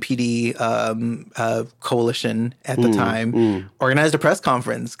LBPD coalition at the time, organized a press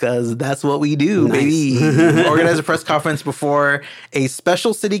conference because that's what we do, baby. Organized a press conference before a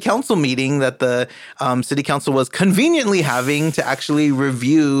special city council meeting that the city council was conveniently having to actually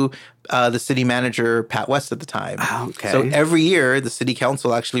review the city manager, Pat West, at the time. Okay. So every year, the city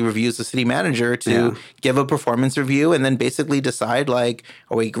council actually reviews the city manager to give a performance review and then basically decide, like,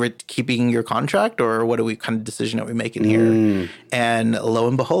 are we keeping your contract or what kind of decision are we making here? And lo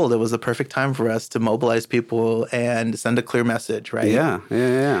and behold, it was the perfect time for us to mobilize people and send a clear message, right? Yeah.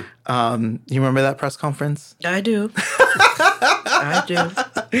 You remember that press conference? I do. I do.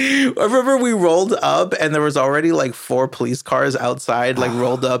 I remember we rolled up and there was already like 4 police cars outside, like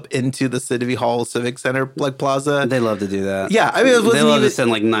rolled up into the City Hall Civic Center like plaza. They love to do that. Yeah, I mean, they love to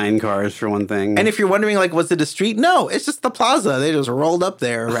send like 9 cars for one thing. And if you're wondering, like, was it a street? No, it's just the plaza. They just rolled up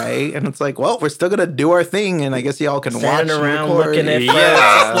there, right? And it's like, well, we're still gonna do our thing, and I guess y'all can Standing watch around record. looking at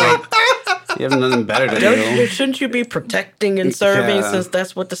You have nothing better to do. Shouldn't you be protecting and serving since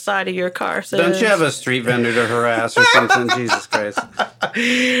that's what the side of your car says? Don't you have a street vendor to harass or something? Jesus Christ.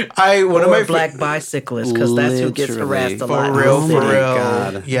 One of my black bicyclists, because that's who gets harassed a lot. For real.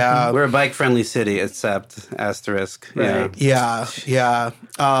 God. Yeah. We're a bike-friendly city, except asterisk. Right. Yeah.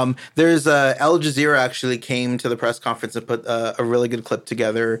 There's Al Jazeera actually came to the press conference and put a really good clip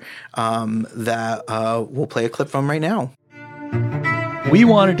together that we'll play a clip from right now. We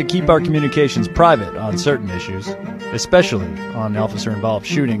wanted to keep our communications private on certain issues, especially on officer-involved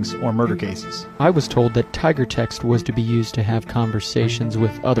shootings or murder cases. I was told that Tiger Text was to be used to have conversations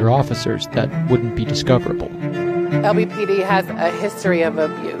with other officers that wouldn't be discoverable. LBPD has a history of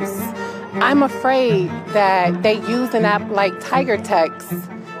abuse. I'm afraid that they use an app like Tiger Text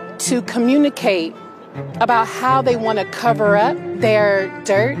to communicate about how they want to cover up their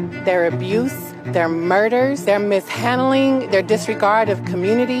dirt, their abuse, their murders, their mishandling, their disregard of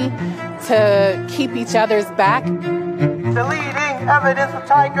community to keep each other's back. Deleting evidence of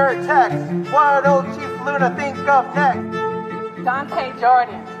Tiger Text. What old Chief Luna think of next? Dante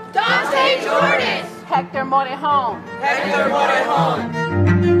Jordan. Dante Jordan! Hector Morejón. Hector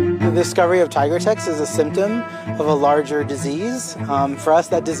Morejón. The discovery of Tiger Text is a symptom of a larger disease. For us,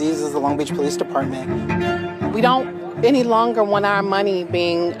 that disease is the Long Beach Police Department. We don't any longer want our money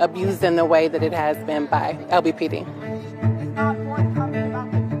being abused in the way that it has been by LBPD.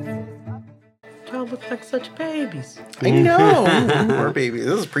 Y'all look like such babies. I know. We're babies.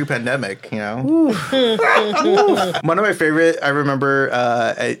 This is pre-pandemic, you know. One of my favorite, I remember,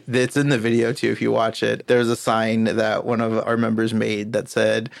 it's in the video too if you watch it. There's a sign that one of our members made that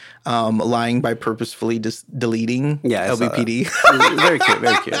said, lying by purposefully deleting LBPD. Very cute,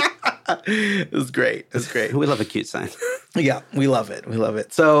 very cute. It was great. It's great. We love a cute sign. Yeah, we love it. We love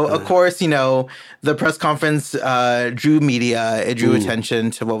it. So, of course, you know, the press conference drew media. It drew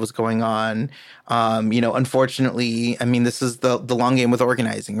attention to what was going on. You know, unfortunately, I mean, this is the long game with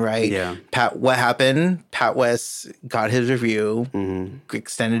organizing, right? Yeah. What happened? Pat West got his review,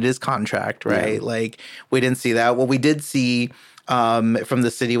 extended his contract, right? Yeah. Like, we didn't see that. What we did see from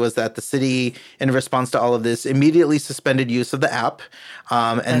the city was that the city, in response to all of this, immediately suspended use of the app.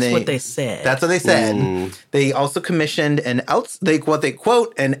 That's what they said. That's what they said. They also commissioned what they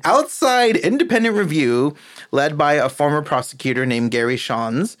quote, an outside independent review led by a former prosecutor named Gary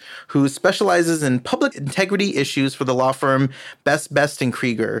Shans, who specializes in public integrity issues for the law firm Best and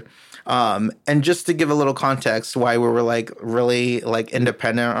Krieger. And just to give a little context why we were like really like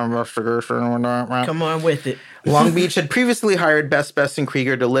independent investigation. Come on with it. Long Beach had previously hired Best and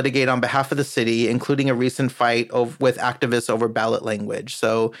Krieger to litigate on behalf of the city, including a recent fight with activists over ballot language.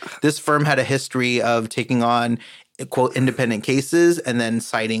 So this firm had a history of taking on, quote, independent cases and then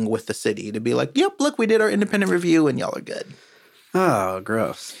siding with the city to be like, yep, look, we did our independent review and y'all are good. Oh,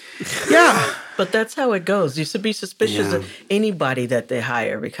 gross. Yeah. But that's how it goes. You should be suspicious of anybody that they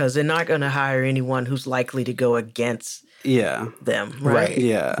hire because they're not going to hire anyone who's likely to go against them. Right.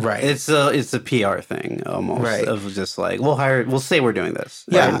 Yeah. Right. It's a PR thing almost. Right. Of just like, we'll say we're doing this.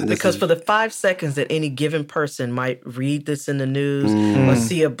 Yeah. Right? Because for the 5 seconds that any given person might read this in the news or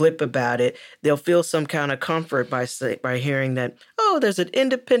see a blip about it, they'll feel some kind of comfort by hearing that, oh, there's an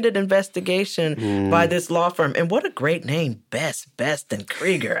independent investigation by this law firm. And what a great name, Best and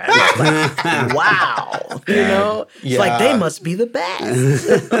Krieger. I was like, wow. You know? It's like they must be the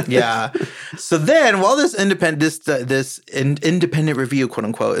best. Yeah. So then while this independent review, quote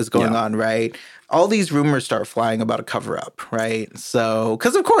unquote, is going on, right? All these rumors start flying about a cover up, right? So,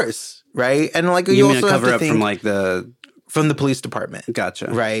 because of course, right? And like you also mean a have cover to up think from like the from the police department. Gotcha.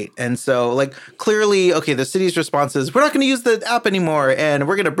 Right. And so, like, clearly, okay, the city's response is, we're not going to use the app anymore, and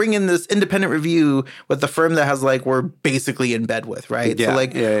we're going to bring in this independent review with the firm that has, like, we're basically in bed with, right? Yeah. So,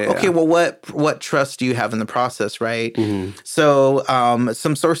 like, okay, well, what trust do you have in the process, right? Mm-hmm. So,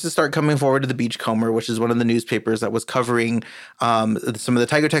 some sources start coming forward to the Beachcomber, which is one of the newspapers that was covering some of the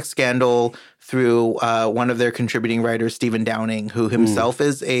Tiger Text scandal through one of their contributing writers, Stephen Downing, who himself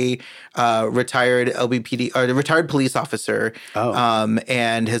is a retired LBPD or retired police officer,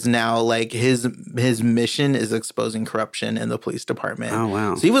 and has now, like, his mission is exposing corruption in the police department. Oh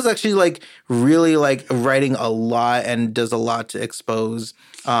wow! So he was actually, like, really, like, writing a lot and does a lot to expose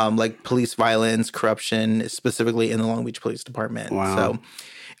like police violence, corruption, specifically in the Long Beach Police Department. Wow.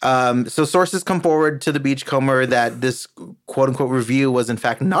 So sources come forward to the Beachcomber that this quote-unquote review was in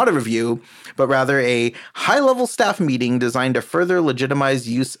fact not a review, but rather a high-level staff meeting designed to further legitimize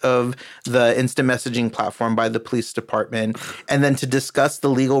use of the instant messaging platform by the police department, and then to discuss the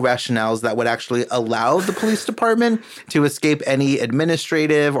legal rationales that would actually allow the police department to escape any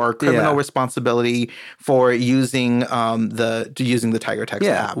administrative or criminal responsibility for using the Tiger Text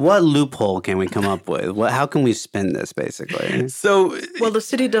app. What loophole can we come up with? How can we spin this, basically? So, well, the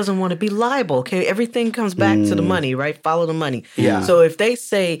city doesn't want to be liable. Okay, everything comes back to the money, right? Follow the money. Yeah. So if they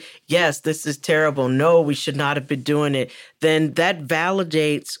say, yes, this is terrible, no, we should not have been doing it, then that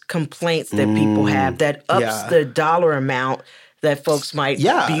validates complaints that people have, that ups the dollar amount that folks might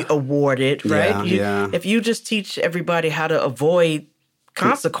be awarded, right? If you just teach everybody how to avoid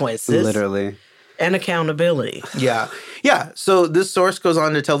consequences. Literally. And accountability. Yeah. So this source goes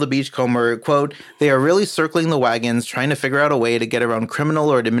on to tell the Beachcomber, quote, they are really circling the wagons, trying to figure out a way to get around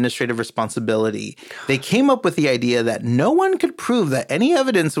criminal or administrative responsibility. They came up with the idea that no one could prove that any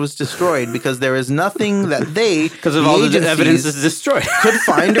evidence was destroyed because there is nothing that they, because of all the evidence is destroyed, could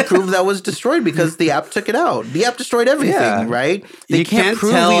find to prove that was destroyed because the app took it out. The app destroyed everything, right? They can't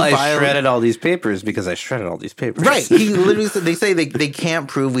prove tell I shredded all these papers because I shredded all these papers. Right. He literally said, they say they can't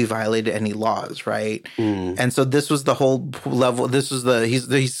prove we violated any laws, right? And so this was the whole level. This was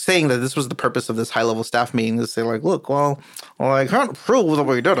he's saying that this was the purpose of this high level staff meeting, to say, like, look, well, I can't prove that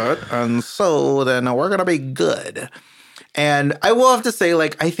we did it, and so then we're gonna be good. And I will have to say,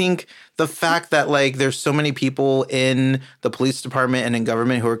 like, I think the fact that, like, there's so many people in the police department and in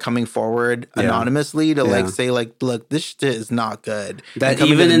government who are coming forward anonymously to like say, like, look, this shit is not good. That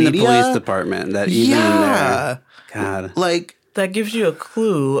even in the police department, that even in there, God, like, that gives you a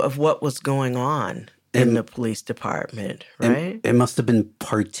clue of what was going on in the police department, right? It must have been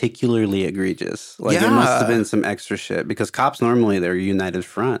particularly egregious. Like, there must have been some extra shit, because cops normally, they're a united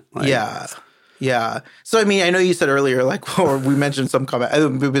front. Like, Yeah. So, I mean, I know you said earlier, like, or we mentioned some comment,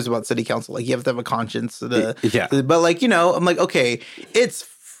 it was about city council, like, you have to have a conscience. But, like, you know, I'm like, okay, it's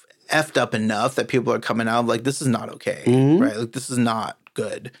effed up enough that people are coming out like, this is not okay, right? Like, this is not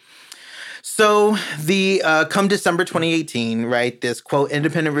good. So come December 2018, right, this, quote,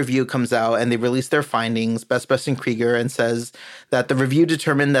 independent review comes out, and they release their findings, Best and Krieger, and says that the review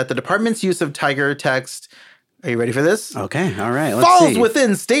determined that the department's use of Tiger Text, are you ready for this? Okay, all right, let's falls see.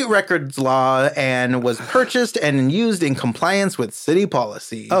 within state records law and was purchased and used in compliance with city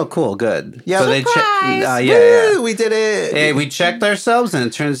policy. Oh, cool, good. Yeah, so they we did it. Hey, we checked ourselves, and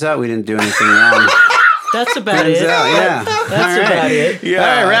it turns out we didn't do anything wrong. That's about it. That's about it. Yeah. All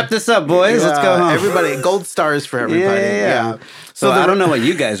right, wrap this up, boys. Let's go home. Everybody, gold stars for everybody. Yeah. So I don't know what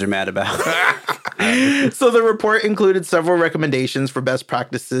you guys are mad about. So the report included several recommendations for best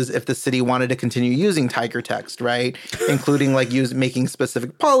practices if the city wanted to continue using Tiger Text, right? Including, like, making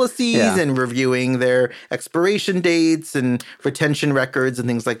specific policies and reviewing their expiration dates and retention records and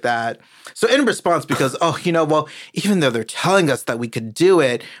things like that. So in response, because, even though they're telling us that we could do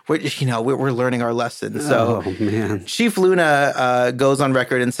it, we're learning our lessons. So Chief Luna goes on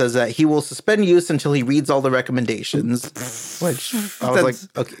record and says that he will suspend use until he reads all the recommendations, which I was like,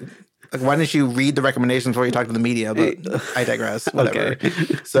 okay. Like, why didn't you read the recommendations before you talk to the media? But I digress. Whatever. Okay.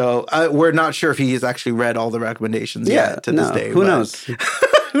 So we're not sure if he has actually read all the recommendations yet to this day. Who knows?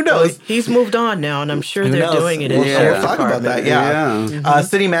 Who knows? Well, he's moved on now, and I'm sure they're doing it. We'll talk about that. Yeah.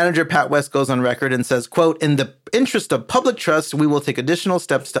 City Manager Pat West goes on record and says, quote, in the interest of public trust, we will take additional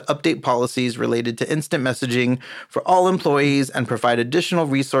steps to update policies related to instant messaging for all employees and provide additional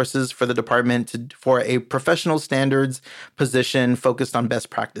resources for the department for a professional standards position focused on best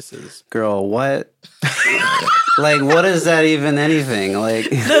practices. Girl, what? Like, what is that even anything? Like,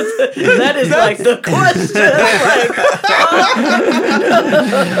 that is like the question.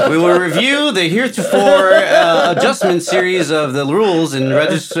 We will review the heretofore adjustment series of the rules and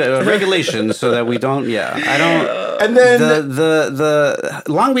regulations so that we don't. Yeah, I don't. And then the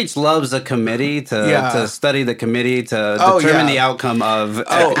Long Beach loves a committee to study the committee to determine the outcome of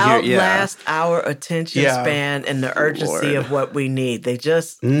outlast our attention span and the urgency of what we need. They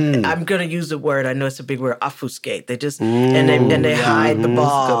just I'm gonna use the word, I know it's a big word, obfuscate. They just and they hide the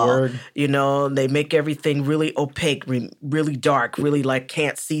ball. You know, they make everything really opaque, really dark, really like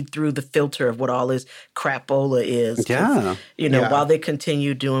can't see through the filter of what all this crapola is. Yeah. You know, while they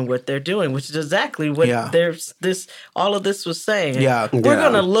continue doing what they're doing, which is exactly what all of this was saying. Yeah. We're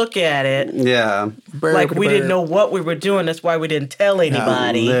gonna look at it. Yeah. Like we didn't know what we were doing. That's why we didn't tell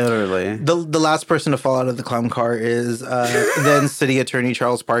anybody. Literally. The last person to fall out of the clown car is then City Attorney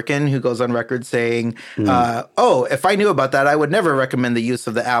Charles Parkin, who goes on record saying, if I knew about that, I would never recommend the use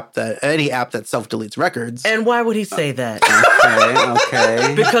of any app that self-deletes records. And why would he say that?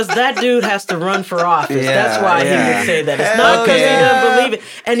 Okay. Because that dude has to run for office. That's why he would say that. It's not because he doesn't believe it.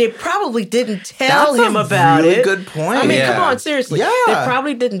 And they probably didn't tell him about really it. Good point. I mean, come on, seriously. Yeah. They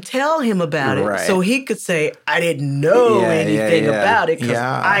probably didn't tell him about it. So he could say, I didn't know anything about it because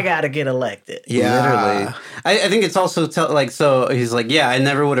I got to get elected. Yeah. Literally. I think it's also so he's like, I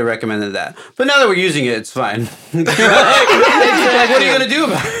never would have recommended that. But now that we're using it, it's fine. Like, what are you going to do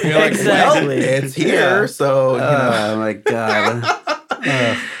about it? You're like, exactly. Well, it's here. So, oh my God.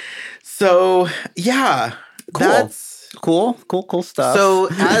 So, cool. That's cool stuff. So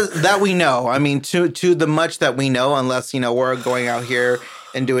as that we know, I mean, to the much that we know, unless, we're going out here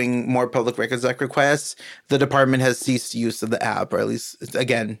and doing more public records act requests, the department has ceased use of the app, or at least,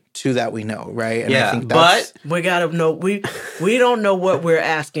 again, to that we know, right? And I think but we got to know, we don't know what we're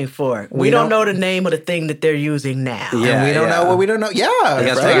asking for. We don't know the name of the thing that they're using now. Yeah, and we don't know what we don't know. Yeah, they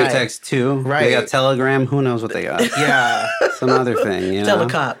got Tiger Text too. Right. They got Telegram. Who knows what they got? Some other thing.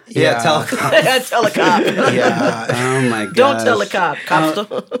 Telecop. Yeah, Telecop. Telecop. Yeah. Oh my God. Don't telecop.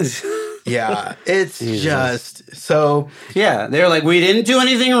 Cops Yeah, it's just so. Yeah, they're like, we didn't do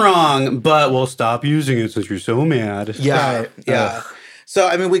anything wrong, but we'll stop using it since you're so mad. Yeah, yeah. So,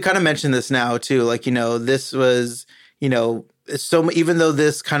 I mean, we kind of mentioned this now too. Like, this was, so even though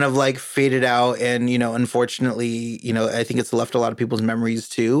this kind of like faded out, and unfortunately, I think it's left a lot of people's memories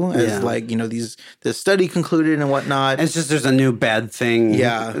too, as like this study concluded and whatnot. It's just there's a new bad thing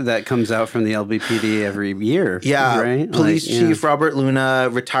that comes out from the LBPD every year. Yeah, right. Police Chief Robert Luna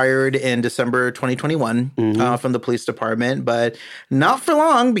retired in December 2021 from the police department, but not for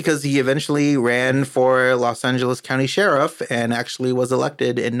long, because he eventually ran for Los Angeles County Sheriff and actually was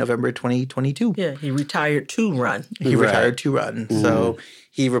elected in November 2022. Yeah, he retired to run. He retired to run. So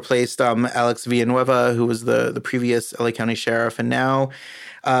he replaced Alex Villanueva, who was the previous LA County Sheriff. And now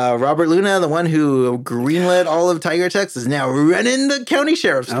Robert Luna, the one who greenlit all of Tiger Text, is now running the county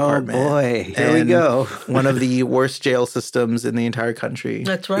sheriff's department. Oh, boy. Here we go. One of the worst jail systems in the entire country.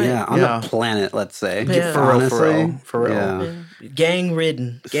 That's right. Yeah, on the planet, let's say. Yeah. For real. Yeah.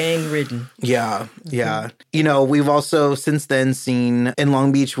 Gang-ridden. Yeah. We've also since then seen in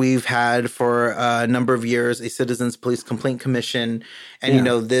Long Beach, we've had for a number of years a Citizens Police Complaint Commission. And,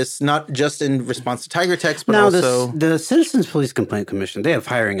 this not just in response to Tiger Text, but also the Citizens Police Complaint Commission, they have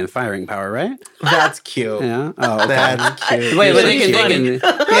hiring and firing power, right? That's cute. Yeah. Oh, okay. That's cute. Wait, but they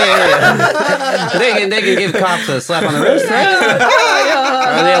can give cops a slap on the wrist, right?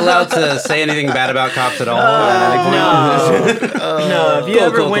 Are they allowed to say anything bad about cops at all? No. If you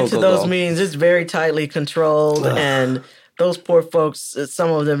ever went to those meetings, it's very tightly controlled, and those poor folks, some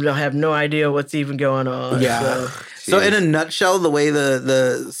of them don't have no idea what's even going on. Yeah. So in a nutshell, the way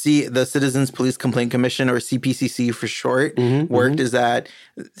the Citizens Police Complaint Commission, or CPCC for short, worked is that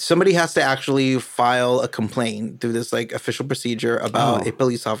somebody has to actually file a complaint through this like official procedure about a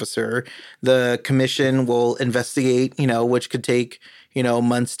police officer. The commission will investigate, which could take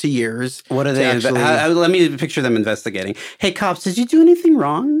months to years. What are they? Let me picture them investigating. Hey, cops, did you do anything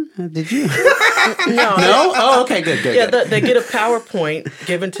wrong? Did you? No. Oh, okay, good. Yeah, they get a PowerPoint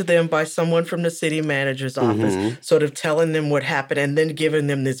given to them by someone from the city manager's office, sort of telling them what happened, and then giving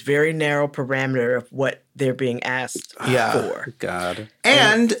them this very narrow parameter of what they're being asked for. God.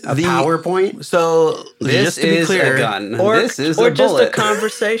 And a PowerPoint? So this just to be clear, a gun. Or this is or a just bullet. a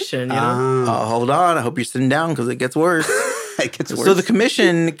conversation, hold on. I hope you're sitting down, because it gets worse. It gets worse. So the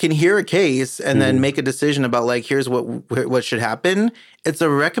commission can hear a case and then make a decision about like, here's what should happen. It's a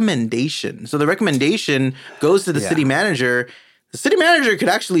recommendation. So the recommendation goes to the city manager. The city manager could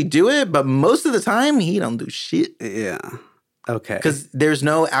actually do it, but most of the time he don't do shit. Yeah. Okay. Because there's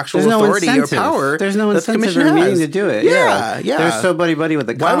no actual authority or power. There's no that the incentive commission or meaning has. to do it. Yeah. They're so buddy-buddy with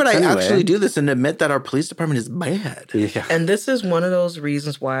the cops. Why would I anyway. actually do this and admit that our police department is bad? Yeah. And this is one of those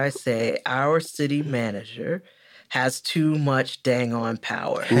reasons why I say our city manager has too much dang on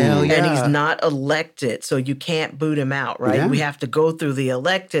power. Hell yeah. And he's not elected, so you can't boot him out, right? Yeah. We have to go through the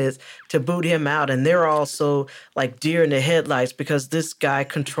electeds to boot him out, and they're also like deer in the headlights because this guy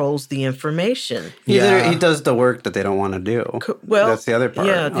controls the information. He does the work that they don't want to do. Well, that's the other part.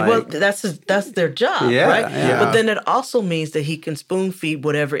 Yeah, well, that's their job, right? Yeah. But then it also means that he can spoon feed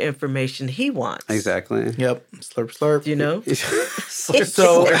whatever information he wants. Exactly. Yep. Slurp, slurp. You know? So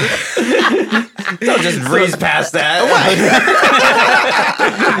don't just breeze past that. Oh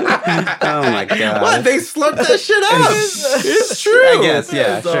my god! What? They slurped that shit up. It's true. I guess.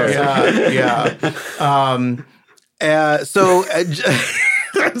 Yeah. Sure. Yeah. So.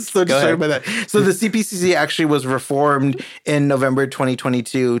 I'm so distracted by that. So the CPCC actually was reformed in November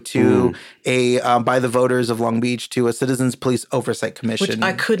 2022 to by the voters of Long Beach to a Citizens Police Oversight Commission. Which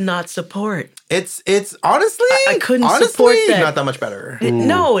I could not support. It's honestly, I couldn't support that. Not that much better.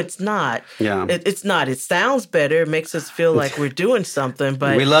 No, it's not. Yeah. It's not. It sounds better. It makes us feel like we're doing something,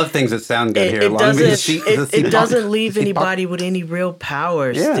 but we love things that sound good here. It Long Beach. it doesn't leave anybody with any real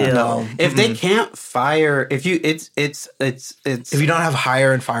power. Yeah. Still, No. If they can't fire, if you don't have hire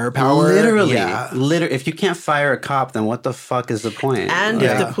and fire power, literally, if you can't fire a cop, then what the fuck is the point? And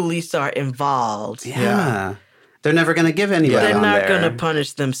if the police are involved, they're never going to give anybody. They're on not there. going to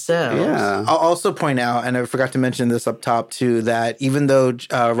punish themselves. Yeah. I'll also point out, and I forgot to mention this up top too, that even though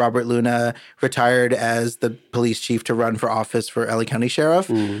Robert Luna retired as the police chief to run for office for LA County Sheriff,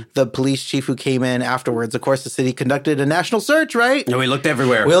 the police chief who came in afterwards, of course, the city conducted a national search, right? No, we looked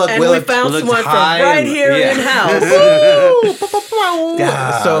everywhere. We found someone from right here in house.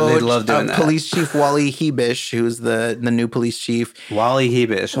 So they love doing that. Police Chief Wally Hebish, who's the new police chief. Wally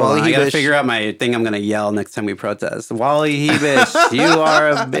Hebish. I got to figure out my thing I'm going to yell next time we protest. Wally Hebish, you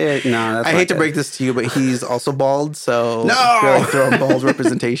are a bitch. No, that's I hate to break this to you, but he's also bald, so no, throw a bald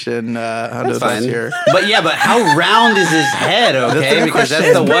representation under the bus here. But how round is his head? Okay, because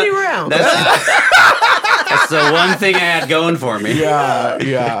that's the pretty round. That's the one thing I had going for me.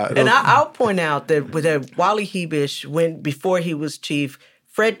 Yeah. And I'll point out that with Wally Hebish, before he was chief,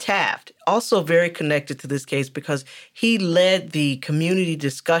 Fred Taft, also very connected to this case because he led the community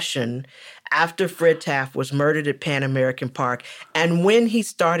discussion after Fred Taft was murdered at Pan American Park. And when he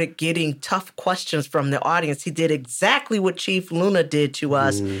started getting tough questions from the audience, he did exactly what Chief Luna did to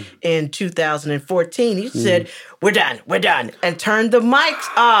us in 2014. He said, we're done, and turned the mics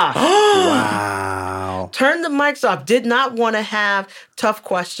off. Wow. Turned the mics off. Did not want to have tough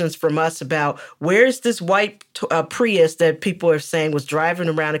questions from us about where's this white Prius that people are saying was driving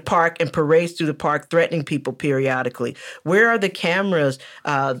around the park and parades through the park, threatening people periodically. Where are the cameras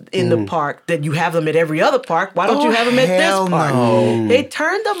in the park that you have them at every other park? Why don't you have them at this park? No. They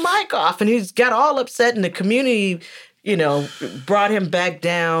turned the mic off, and he's got all upset, and the community, brought him back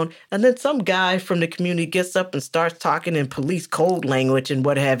down. And then some guy from the community gets up and starts talking in police code language and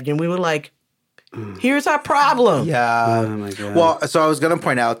what have you. And we were like, here's our problem. Yeah. Oh my God. Well, so I was going to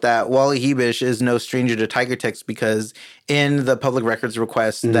point out that Wally Hebish is no stranger to Tiger Text because in the public records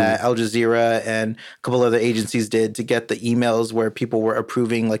request that Al Jazeera and a couple other agencies did to get the emails where people were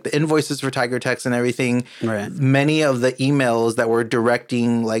approving like the invoices for Tiger Text and everything, many of the emails that were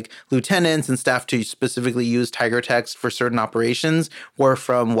directing like lieutenants and staff to specifically use Tiger Text for certain operations were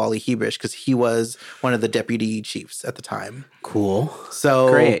from Wally Hebish because he was one of the deputy chiefs at the time. Cool.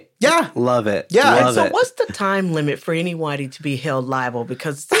 So great. Yeah. Love it. Yeah. Love So it. what's the time limit for anybody to be held liable?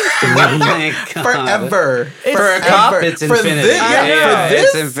 Because Oh my God. Forever. For a cop, it's For infinity. this- yeah, for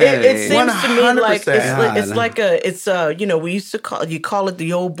it's this, infinity. It seems to me like 100%. it's like we used to call it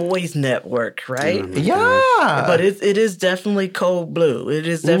the old boys network, right? Yeah. But it is definitely cold blue. It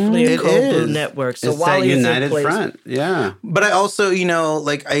is definitely a It cold blue is. network. So It's while that he's united in place, front. Yeah. But I also,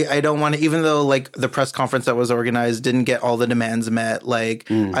 I don't want to, even though like the press conference that was organized didn't get all the demands met,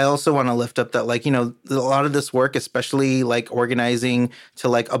 like I also want to lift up that a lot of this work, especially like organizing to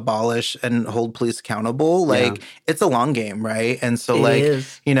like abolish and hold police accountable, it's a long game, right? And so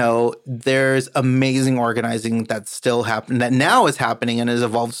there's amazing organizing that's still happening, that now is happening and has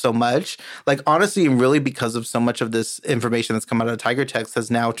evolved so much. Like honestly, really because of so much of this information that's come out of Tiger Text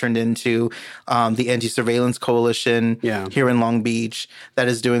has now turned into the Anti-Surveillance Coalition here in Long Beach that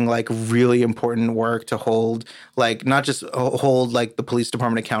is doing like really important work to hold like not just hold like the police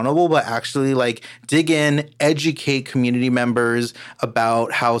department accountable, but actually like dig in, educate community members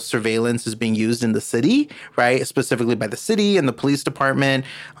about how surveillance is being used in the city, right? Specifically specifically by the city and the police department,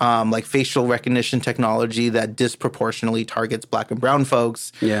 like facial recognition technology that disproportionately targets Black and brown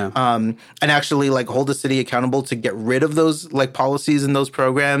folks. Yeah. And actually like hold the city accountable to get rid of those like policies and those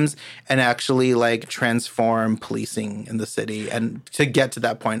programs and actually like transform policing in the city and to get to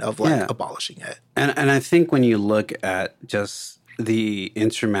that point of like abolishing it. And I think when you look at just the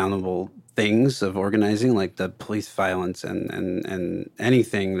insurmountable things of organizing, like the police violence and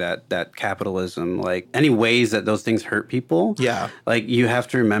anything that capitalism, like any ways that those things hurt people. Yeah. Like you have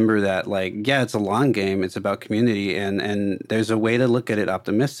to remember that, like, yeah, it's a long game. It's about community. And there's a way to look at it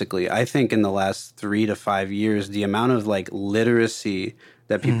optimistically. I think in the last 3 to 5 years, the amount of like literacy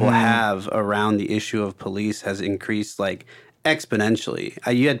that people have around the issue of police has increased like exponentially.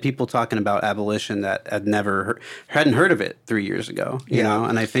 You had people talking about abolition that hadn't heard of it 3 years ago, you know?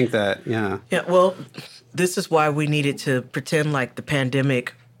 And I think that, Yeah, well, this is why we needed to pretend like the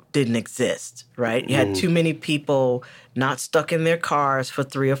pandemic didn't exist, right? You had too many people not stuck in their cars for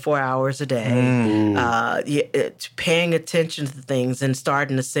 3 or 4 hours a day, paying attention to things and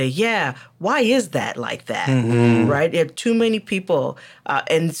starting to say, yeah, why is that like that, right? You had too many people.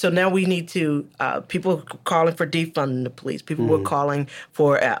 And so now we need to, people calling for defunding the police. People were calling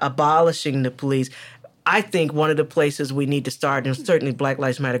for abolishing the police. I think one of the places we need to start, and certainly Black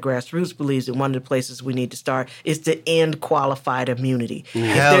Lives Matter Grassroots believes that one of the places we need to start is to end qualified immunity. Is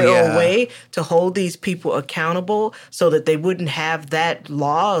there a way to hold these people accountable so that they wouldn't have that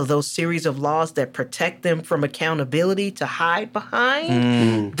law or those series of laws that protect them from accountability to hide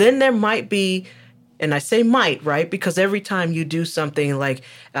behind? Then there might be, and I say might, right? Because every time you do something like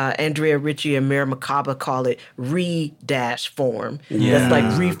Andrea Ritchie and Mayor Makaba call it re-form, that's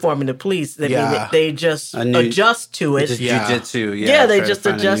like reforming the police. That mean they just adjust to it. Jiu-jitsu, they just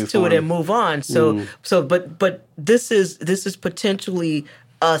adjust to it and move on. But this is potentially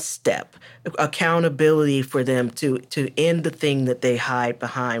a step, accountability for them to end the thing that they hide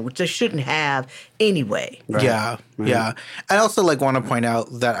behind, which they shouldn't have anyway. Right. Yeah. I also like want to point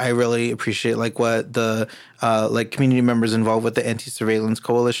out that I really appreciate like what the like community members involved with the Anti-Surveillance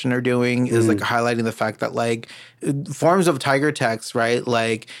Coalition are doing is like highlighting the fact that like forms of tiger text, right,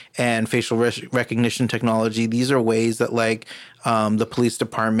 like and facial recognition technology, these are ways that like the police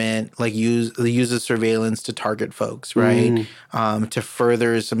department like uses surveillance to target folks, right, to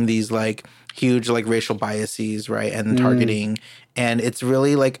further some of these like huge like racial biases, right, and targeting. And it's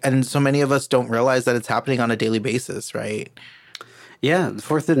really like, and so many of us don't realize that it's happening on a daily basis, right? Yeah, the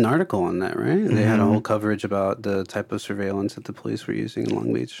Fourth did an article on that, right? They had a whole coverage about the type of surveillance that the police were using in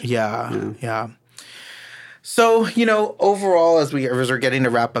Long Beach. Yeah. So, you know, overall, as we're getting to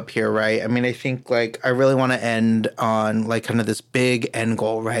wrap up here, right? I mean, I think, like, I really want to end on, like, kind of this big end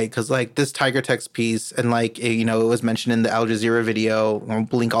goal, right? Because, like, this Tiger Text piece, and, like, it was mentioned in the Al Jazeera video. I'll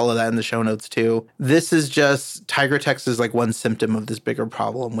link all of that in the show notes, too. This is just, Tiger Text is, like, one symptom of this bigger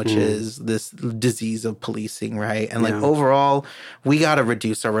problem, which is this disease of policing, right? And, like, overall, we got to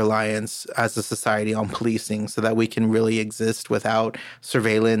reduce our reliance as a society on policing so that we can really exist without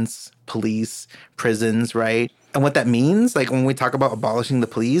surveillance, police, prisons, right? And what that means, like when we talk about abolishing the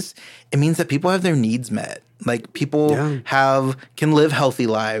police, it means that people have their needs met. Like people can live healthy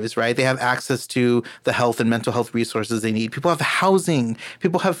lives, right? They have access to the health and mental health resources they need. People have housing,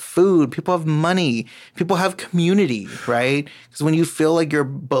 people have food, people have money, people have community, right? Because when you feel like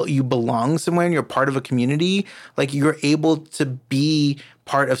you belong somewhere and you're part of a community, like you're able to be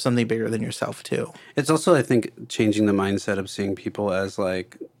part of something bigger than yourself too. It's also, I think, changing the mindset of seeing people as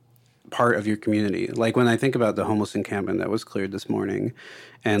like part of your community. Like when I think about the homeless encampment that was cleared this morning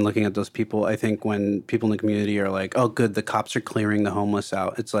and looking at those people, I think when people in the community are like, oh, good, the cops are clearing the homeless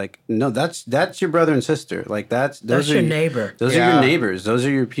out. It's like, no, that's your brother and sister. Like that's your neighbor. Those are your neighbors. Those are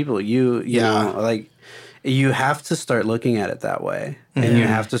your people. You know, like you have to start looking at it that way. And you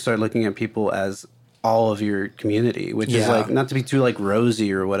have to start looking at people as all of your community, which is like, not to be too like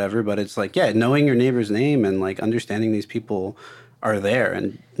rosy or whatever, but it's like, knowing your neighbor's name and like understanding these people are there,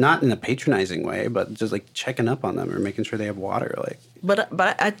 and not in a patronizing way, but just like checking up on them or making sure they have water. Like, but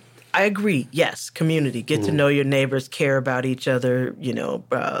I agree. Yes, community. Get to know your neighbors, care about each other. You know,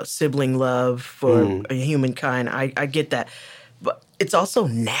 sibling love for humankind. I get that, but it's also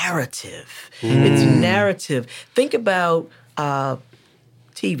narrative. It's narrative. Think about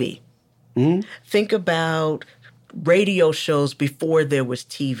TV. Think about radio shows before there was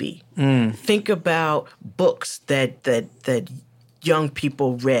TV. Think about books that young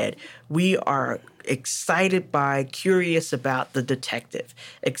people read. We are excited by, curious about the detective,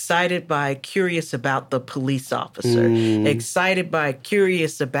 excited by, curious about the police officer, excited by,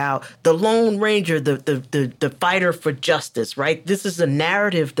 curious about the Lone Ranger, the fighter for justice, right? This is a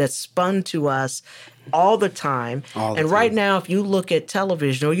narrative that's spun to us all the time. Right now, if you look at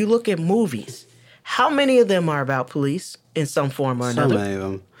television or you look at movies, how many of them are about police in some form or another? So many of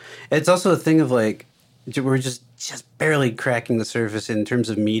them. It's also a thing of like, we're just barely cracking the surface in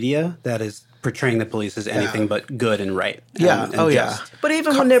terms of media that is portraying the police as anything but good and right. And just. But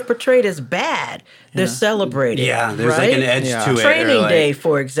even when they're portrayed as bad, they're celebrated. Yeah, there's right? like an edge to it. Training Day,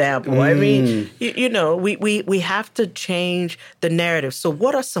 for example. I mean, you know, we have to change the narrative. So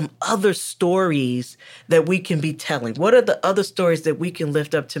what are some other stories that we can be telling? What are the other stories that we can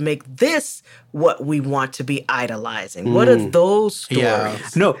lift up to make this what we want to be idolizing? What are those stories? Yeah.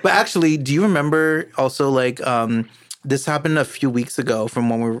 No, but actually, do you remember also like this happened a few weeks ago from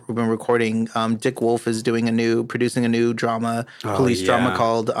when we've been recording. Dick Wolf is producing a new police drama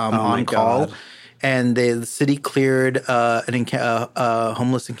called On Call. God. And the city cleared a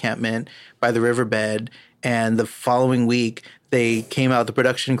homeless encampment by the riverbed. And the following week, the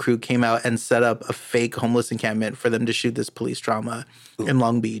production crew came out and set up a fake homeless encampment for them to shoot this police drama in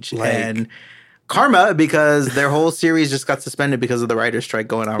Long Beach. And karma, because their whole series just got suspended because of the writer's strike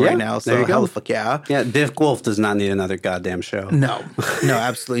going on right now. So hell the fuck yeah. Yeah, Dick Wolf does not need another goddamn show. No,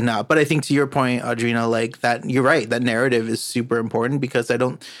 absolutely not. But I think to your point, Audrina, like that, you're right. That narrative is super important because I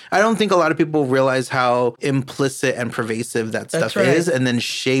don't think a lot of people realize how implicit and pervasive that stuff is, and then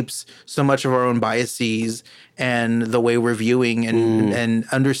shapes so much of our own biases and the way we're viewing and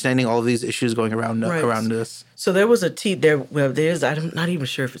understanding all of these issues going around us. So there was I'm not even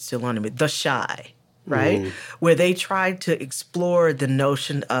sure if it's still on me, The Chi, right? Where they tried to explore the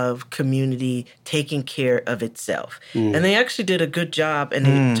notion of community taking care of itself. And they actually did a good job, and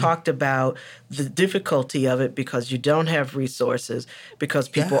they talked about the difficulty of it because you don't have resources, because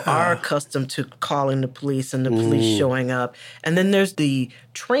people are accustomed to calling the police and the police showing up. And then there's the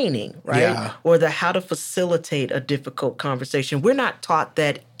training, right? Yeah. Or the how to facilitate a difficult conversation. We're not taught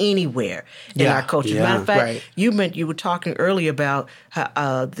that anywhere in our culture. Matter of fact, you were talking earlier about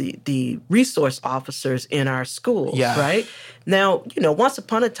the resource officers in our schools, right? Now, you know, once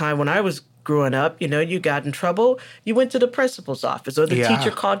upon a time when I was growing up, you know, you got in trouble, you went to the principal's office, or the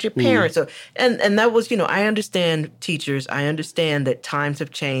teacher called your parents. And that was, you know, I understand teachers, I understand that times have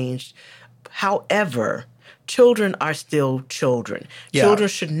changed. However, children are still children. Yeah. Children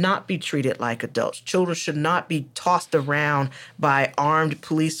should not be treated like adults. Children should not be tossed around by armed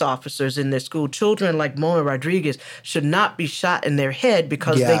police officers in their school. Children like Mona Rodriguez should not be shot in their head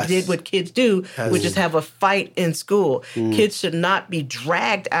because they did what kids do, which is have a fight in school. Kids should not be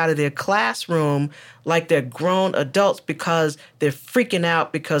dragged out of their classroom like they're grown adults because they're freaking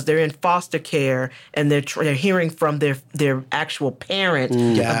out because they're in foster care and they're hearing from their actual parents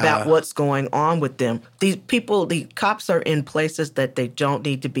about what's going on with them. These people, the cops are in places that they don't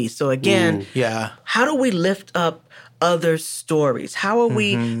need to be. So again, how do we lift up other stories? How are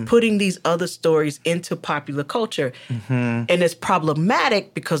we putting these other stories into popular culture? And it's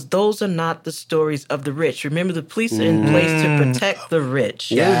problematic because those are not the stories of the rich. Remember, the police are in place to protect the rich.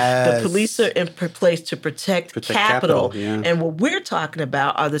 The police are in place to protect capital. And what we're talking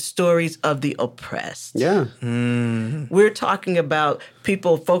about are the stories of the oppressed. We're talking about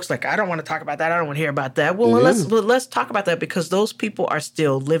folks like, I don't want to talk about that. I don't want to hear about that. Well, let's talk about that because those people are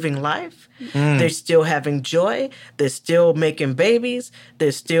still living life. They're still having joy. They're still making babies.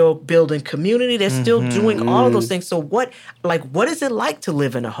 They're still building community. They're still doing all of those things. So what is it like to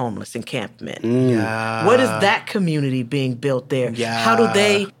live in a homeless encampment? What is that community being built there? How do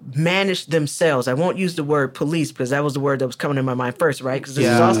they manage themselves? I won't use the word police because that was the word that was coming in my mind first, right? Because this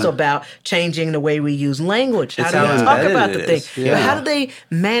is also about changing the way we use language. How do we talk about the thing? But how do they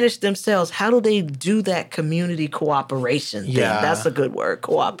manage themselves? How do they do that community cooperation thing? That's a good word,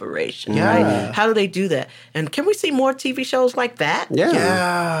 cooperation, right? How do they do that? And can we see more TV shows like that?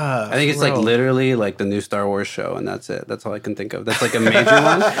 I think it's like literally like the new Star Wars show, and that's it. That's all I can think of. That's like a major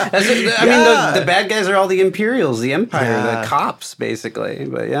one. I mean, the bad guys are all the Imperials, the Empire, the cops, basically.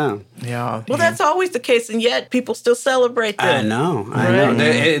 But Well, that's always the case, and yet people still celebrate them. I know.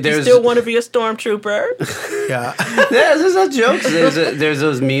 There's you still want to be a stormtrooper. There's no jokes. There's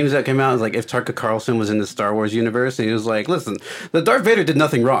those memes that came out. It's like if Tucker Carlson was in the Star Wars universe, and he was like, "Listen, the Darth Vader did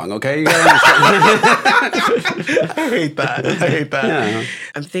nothing wrong. Okay, you gotta understand." I hate that. Yeah.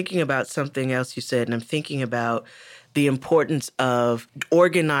 I'm thinking about something else you said, and I'm thinking about the importance of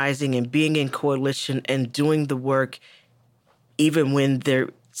organizing and being in coalition and doing the work even when there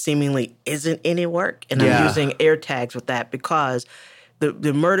seemingly isn't any work. And I'm using air tags with that because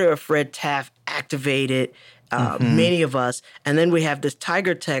the murder of Fred Taft activated many of us. And then we have this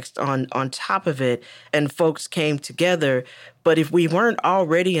Tiger text on top of it, and folks came together. But if we weren't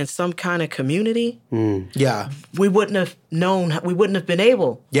already in some kind of community, we wouldn't have known, we wouldn't have been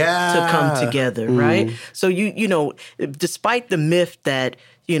able to come together, right? So, you know, despite the myth that,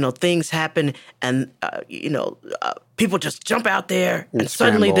 you know, things happen and, people just jump out there and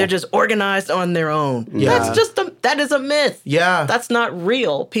suddenly they're just organized on their own. That is a myth. That's not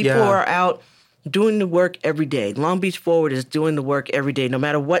real. People are out doing the work every day. Long Beach Forward is doing the work every day, no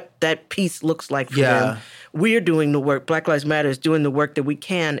matter what that piece looks like for them. We're doing the work. Black Lives Matter is doing the work that we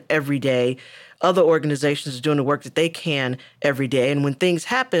can every day. Other organizations are doing the work that they can every day. And when things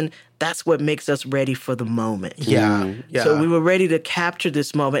happen, that's what makes us ready for the moment. So we were ready to capture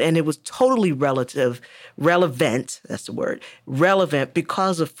this moment, and it was totally relevant, that's the word, relevant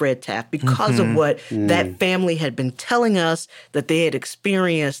because of Fred Taft, because of what that family had been telling us that they had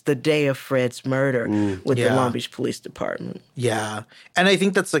experienced the day of Fred's murder with the Long Beach Police Department. And I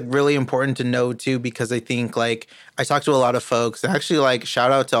think that's like really important to know too, because I think like I talked to a lot of folks, and actually like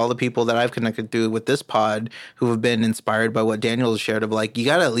shout out to all the people that I've connected to with this pod who have been inspired by what Daniel shared of like, you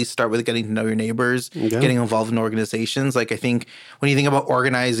got to at least start with getting to know your neighbors, getting involved in organizations. Like I think when you think about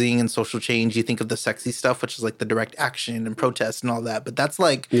organizing and social change, you think of the sexy stuff, which is like the direct action and protest and all that. But that's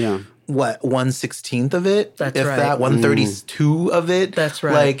like what, 1/16 of it? That's if right. that 1/32 of it. That's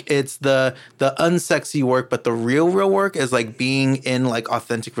right. Like it's the unsexy work, but the real work is like being in like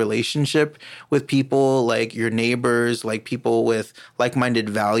authentic relationship with people, like your neighbors, like people with like-minded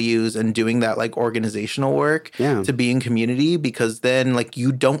values, and doing that like organizational work to be in community, because then like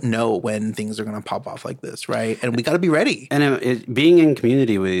you don't know when things are going to pop off like this, right? And we got to be ready. And being in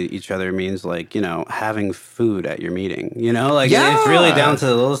community with each other means like, you know, having food at your meeting, you know, like it's really down to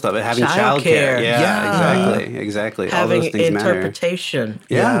the little stuff. Having childcare. Exactly. Having all those things interpretation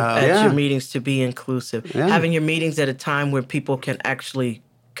at your meetings to be inclusive. Having your meetings at a time where people can actually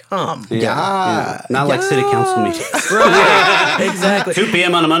come. Not like city council meetings. Exactly. 2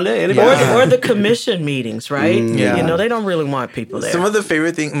 p.m. on a Monday. Or the commission meetings, right? You know, they don't really want people there. Some of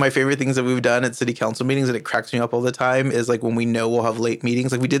the my favorite things that we've done at city council meetings, and it cracks me up all the time, is like when we know we'll have late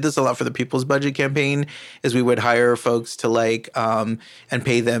meetings. Like we did this a lot for the People's Budget campaign, is we would hire folks to like and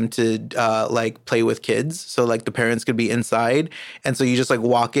pay them to like play with kids, so like the parents could be inside, and so you just like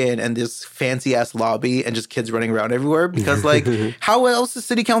walk in and this fancy ass lobby and just kids running around everywhere, because like how else is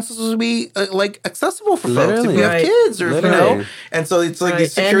city council supposed to be like accessible for folks if we have kids, or you know? And so it's like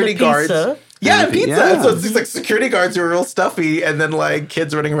these security guards. Yeah, and pizza. And so it's these like security guards who are real stuffy, and then like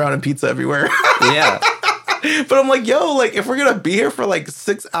kids running around and pizza everywhere. But I'm like, yo, like if we're gonna be here for like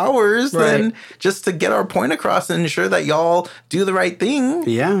 6 hours, then just to get our point across and ensure that y'all do the right thing,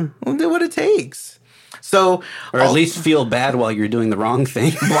 we'll do what it takes. So, or at least feel bad while you're doing the wrong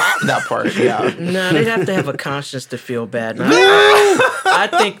thing. That part, No, they'd have to have a conscience to feel bad. I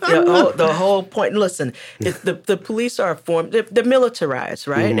think the whole point. Listen, the police are formed. They're militarized,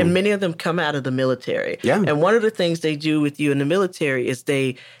 right? And many of them come out of the military. And one of the things they do with you in the military is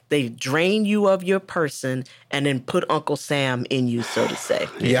they drain you of your person and then put Uncle Sam in you, so to say.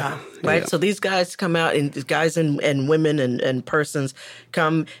 Right? So these guys come out, and these guys and women and persons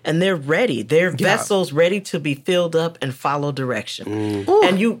come, and they're ready. They're vessels ready to be filled up and follow direction.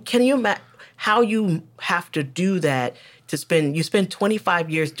 And can you imagine how you have to do that? You spend 25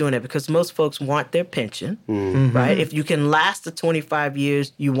 years doing it, because most folks want their pension, right? If you can last the 25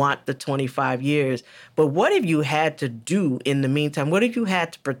 years, you want the 25 years. But what have you had to do in the meantime? What have you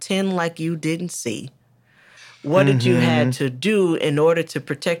had to pretend like you didn't see? What did you had to do in order to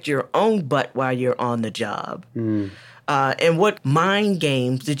protect your own butt while you're on the job? And what mind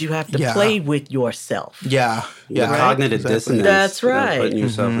games did you have to play with yourself? Cognitive dissonance. That's right. Putting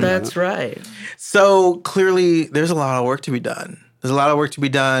yourself in That's right. So clearly, there's a lot of work to be done.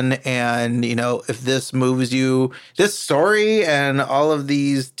 And, you know, if this moves you, this story and all of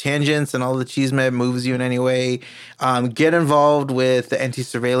these tangents and all the chisme moves you in any way, get involved with the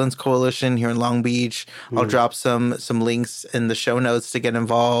Anti-Surveillance Coalition here in Long Beach. I'll drop some links in the show notes to get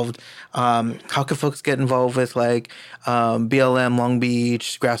involved. How can folks get involved with like BLM Long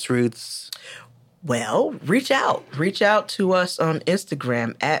Beach, Grassroots? Well, reach out. Reach out to us on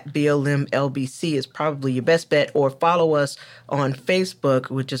Instagram at BLMLBC is probably your best bet, or follow us on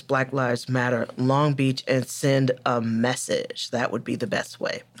Facebook, which is Black Lives Matter Long Beach, and send a message. That would be the best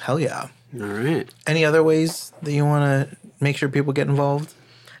way. Hell yeah. All right. Any other ways that you want to make sure people get involved?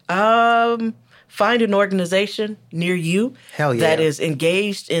 find an organization near you that is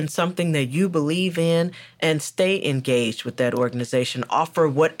engaged in something that you believe in and stay engaged with that organization. Offer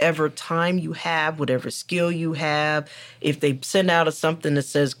whatever time you have, whatever skill you have. If they send out something that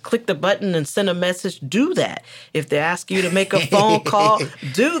says click the button and send a message, do that. If they ask you to make a phone call,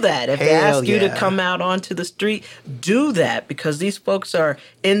 do that. If they ask you to come out onto the street, do that, because these folks are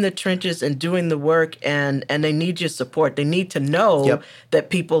in the trenches and doing the work, and they need your support. They need to know that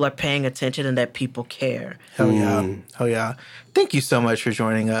people are paying attention and that people care. Hell yeah. Hell yeah. Thank you so much for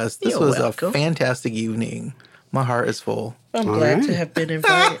joining us. This was welcome. A fantastic evening. My heart is full. I'm glad to have been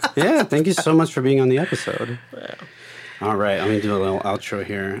invited. Yeah, thank you so much for being on the episode. Wow. All right, I'm going to do a little outro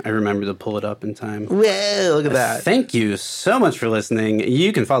here. I remember to pull it up in time. Whoa, look at that. Thank you so much for listening.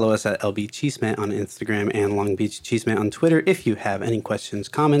 You can follow us at LB Cheeseman on Instagram and Long Beach Cheeseman on Twitter. If you have any questions,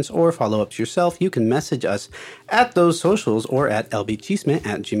 comments, or follow-ups yourself, you can message us at those socials or at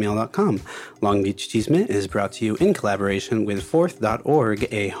lbcheeseman@gmail.com. Long Beach Cheeseman is brought to you in collaboration with Fourth.org,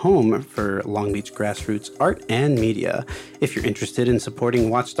 a home for Long Beach grassroots art and media. If you're interested in supporting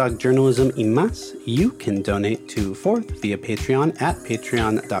watchdog journalism y más, you can donate to Fourth via Patreon at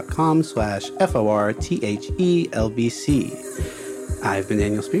patreon.com/FORTHELBC. I've been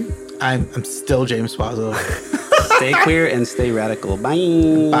Daniel Spear. I'm still James Pazzo. Stay queer and stay radical.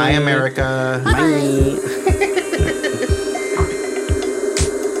 Bye. Bye, America. Bye.